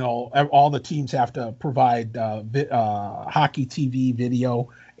 all the teams have to provide hockey TV video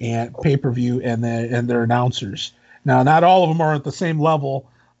and pay-per-view and their announcers. Now, not all of them are at the same level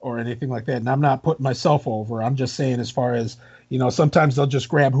or anything like that. And I'm not putting myself over. I'm just saying, as far as, sometimes they'll just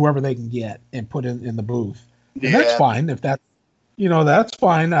grab whoever they can get and put in the booth. And that's fine. If that's, that's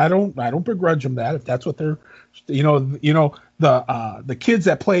fine. I don't begrudge them that if that's what they're, the kids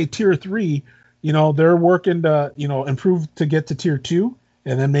that play tier 3, they're working to, improve to get to tier 2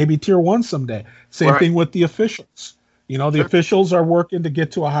 and then maybe tier 1 someday. Same thing with the officials. The officials are working to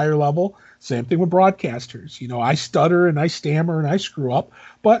get to a higher level. Same thing with broadcasters. I stutter and I stammer and I screw up,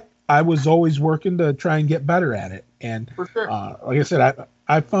 but I was always working to try and get better at it. And like I said,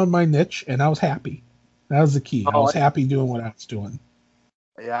 I found my niche and I was happy. That was the key. I was happy doing what I was doing.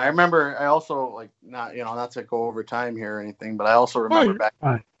 Yeah, I remember. I also not to go over time here or anything, but I also remember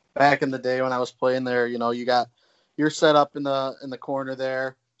back in the day when I was playing there. You're set up in the corner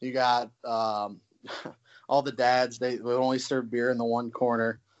there. You got all the dads. They would only serve beer in the one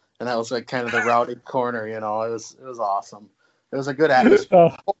corner, and that was like kind of the rowdy corner. It was awesome. It was a good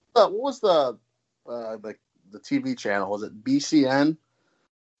atmosphere. What was the TV channel? Was it BCN?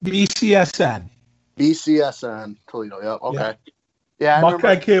 BCSN. BCSN Toledo. Yep. Okay. Yeah.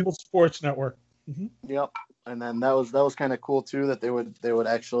 Buckeye Cable Sports Network. Mm-hmm. Yep. And then that was kind of cool too, that they would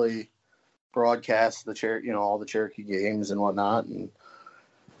actually broadcast all the Cherokee games and whatnot, and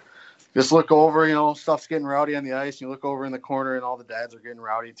just look over, stuff's getting rowdy on the ice. And you look over in the corner, and all the dads are getting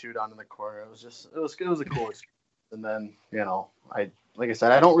rowdy too down in the corner. It was a cool experience. And then like I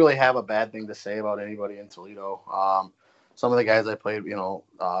said, I don't really have a bad thing to say about anybody in Toledo. Some of the guys I played,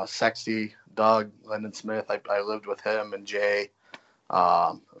 Sexy, Doug, Lyndon Smith, I lived with him, and Jay,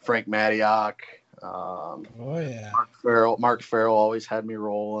 Frank Mattiak. Mark Farrell always had me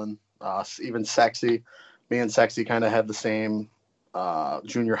rolling. Even Sexy, me and Sexy kind of had the same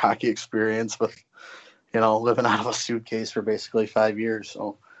junior hockey experience with, living out of a suitcase for basically 5 years.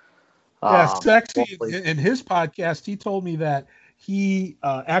 So Sexy in his podcast, he told me that he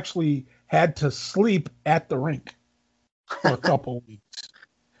actually had to sleep at the rink for a couple of weeks.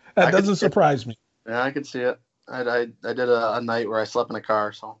 That doesn't surprise me. Yeah, I could see it. I did a night where I slept in a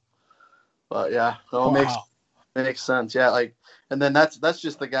car. So, but yeah, no, it Wow. makes sense. Yeah, like, and then that's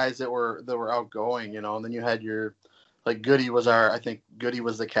just the guys that were outgoing, you know. And then you had your like Goody was I think Goody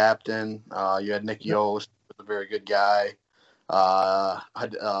was the captain. You had Nick Yost, was a very good guy. Hadell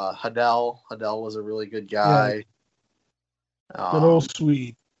was a really good Yeah. guy. Good old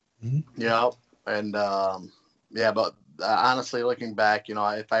Swede. Mm-hmm. Yeah, and yeah, but honestly, looking back, you know,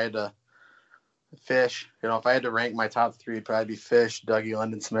 if I had to Fish, you know, if I had to rank my top three, it'd probably be Fish, Dougie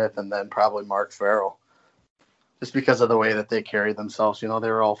London Smith, and then probably Mark Farrell. Just because of the way that they carried themselves, you know, they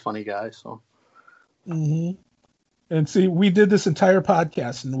were all funny guys. So. Mm-hmm. And see, we did this entire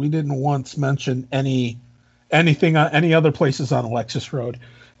podcast, and we didn't once mention anything on any other places on Alexis Road.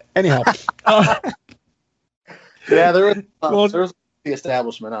 Anyhow, yeah, there was the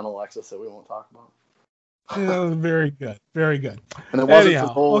establishment on Alexis that we won't talk about. Yeah, very good, very good. And it wasn't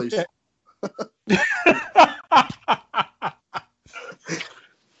for bullies. Okay.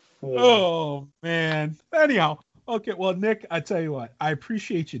 Oh man. Anyhow, okay. Well, Nick, I tell you what, I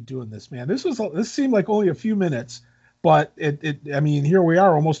appreciate you doing this, man. This seemed like only a few minutes, but I mean, here we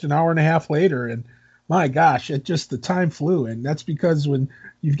are, almost an hour and a half later, and my gosh, the time flew, and that's because when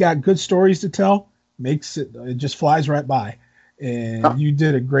you've got good stories to tell, it just flies right by, and you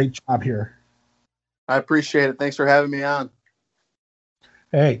did a great job here. I appreciate it. Thanks for having me on.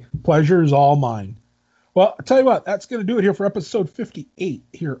 Hey, pleasure is all mine. Well, I'll tell you what, that's going to do it here for episode 58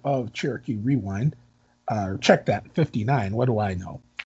 here of Cherokee Rewind. Check that, 59. What do I know?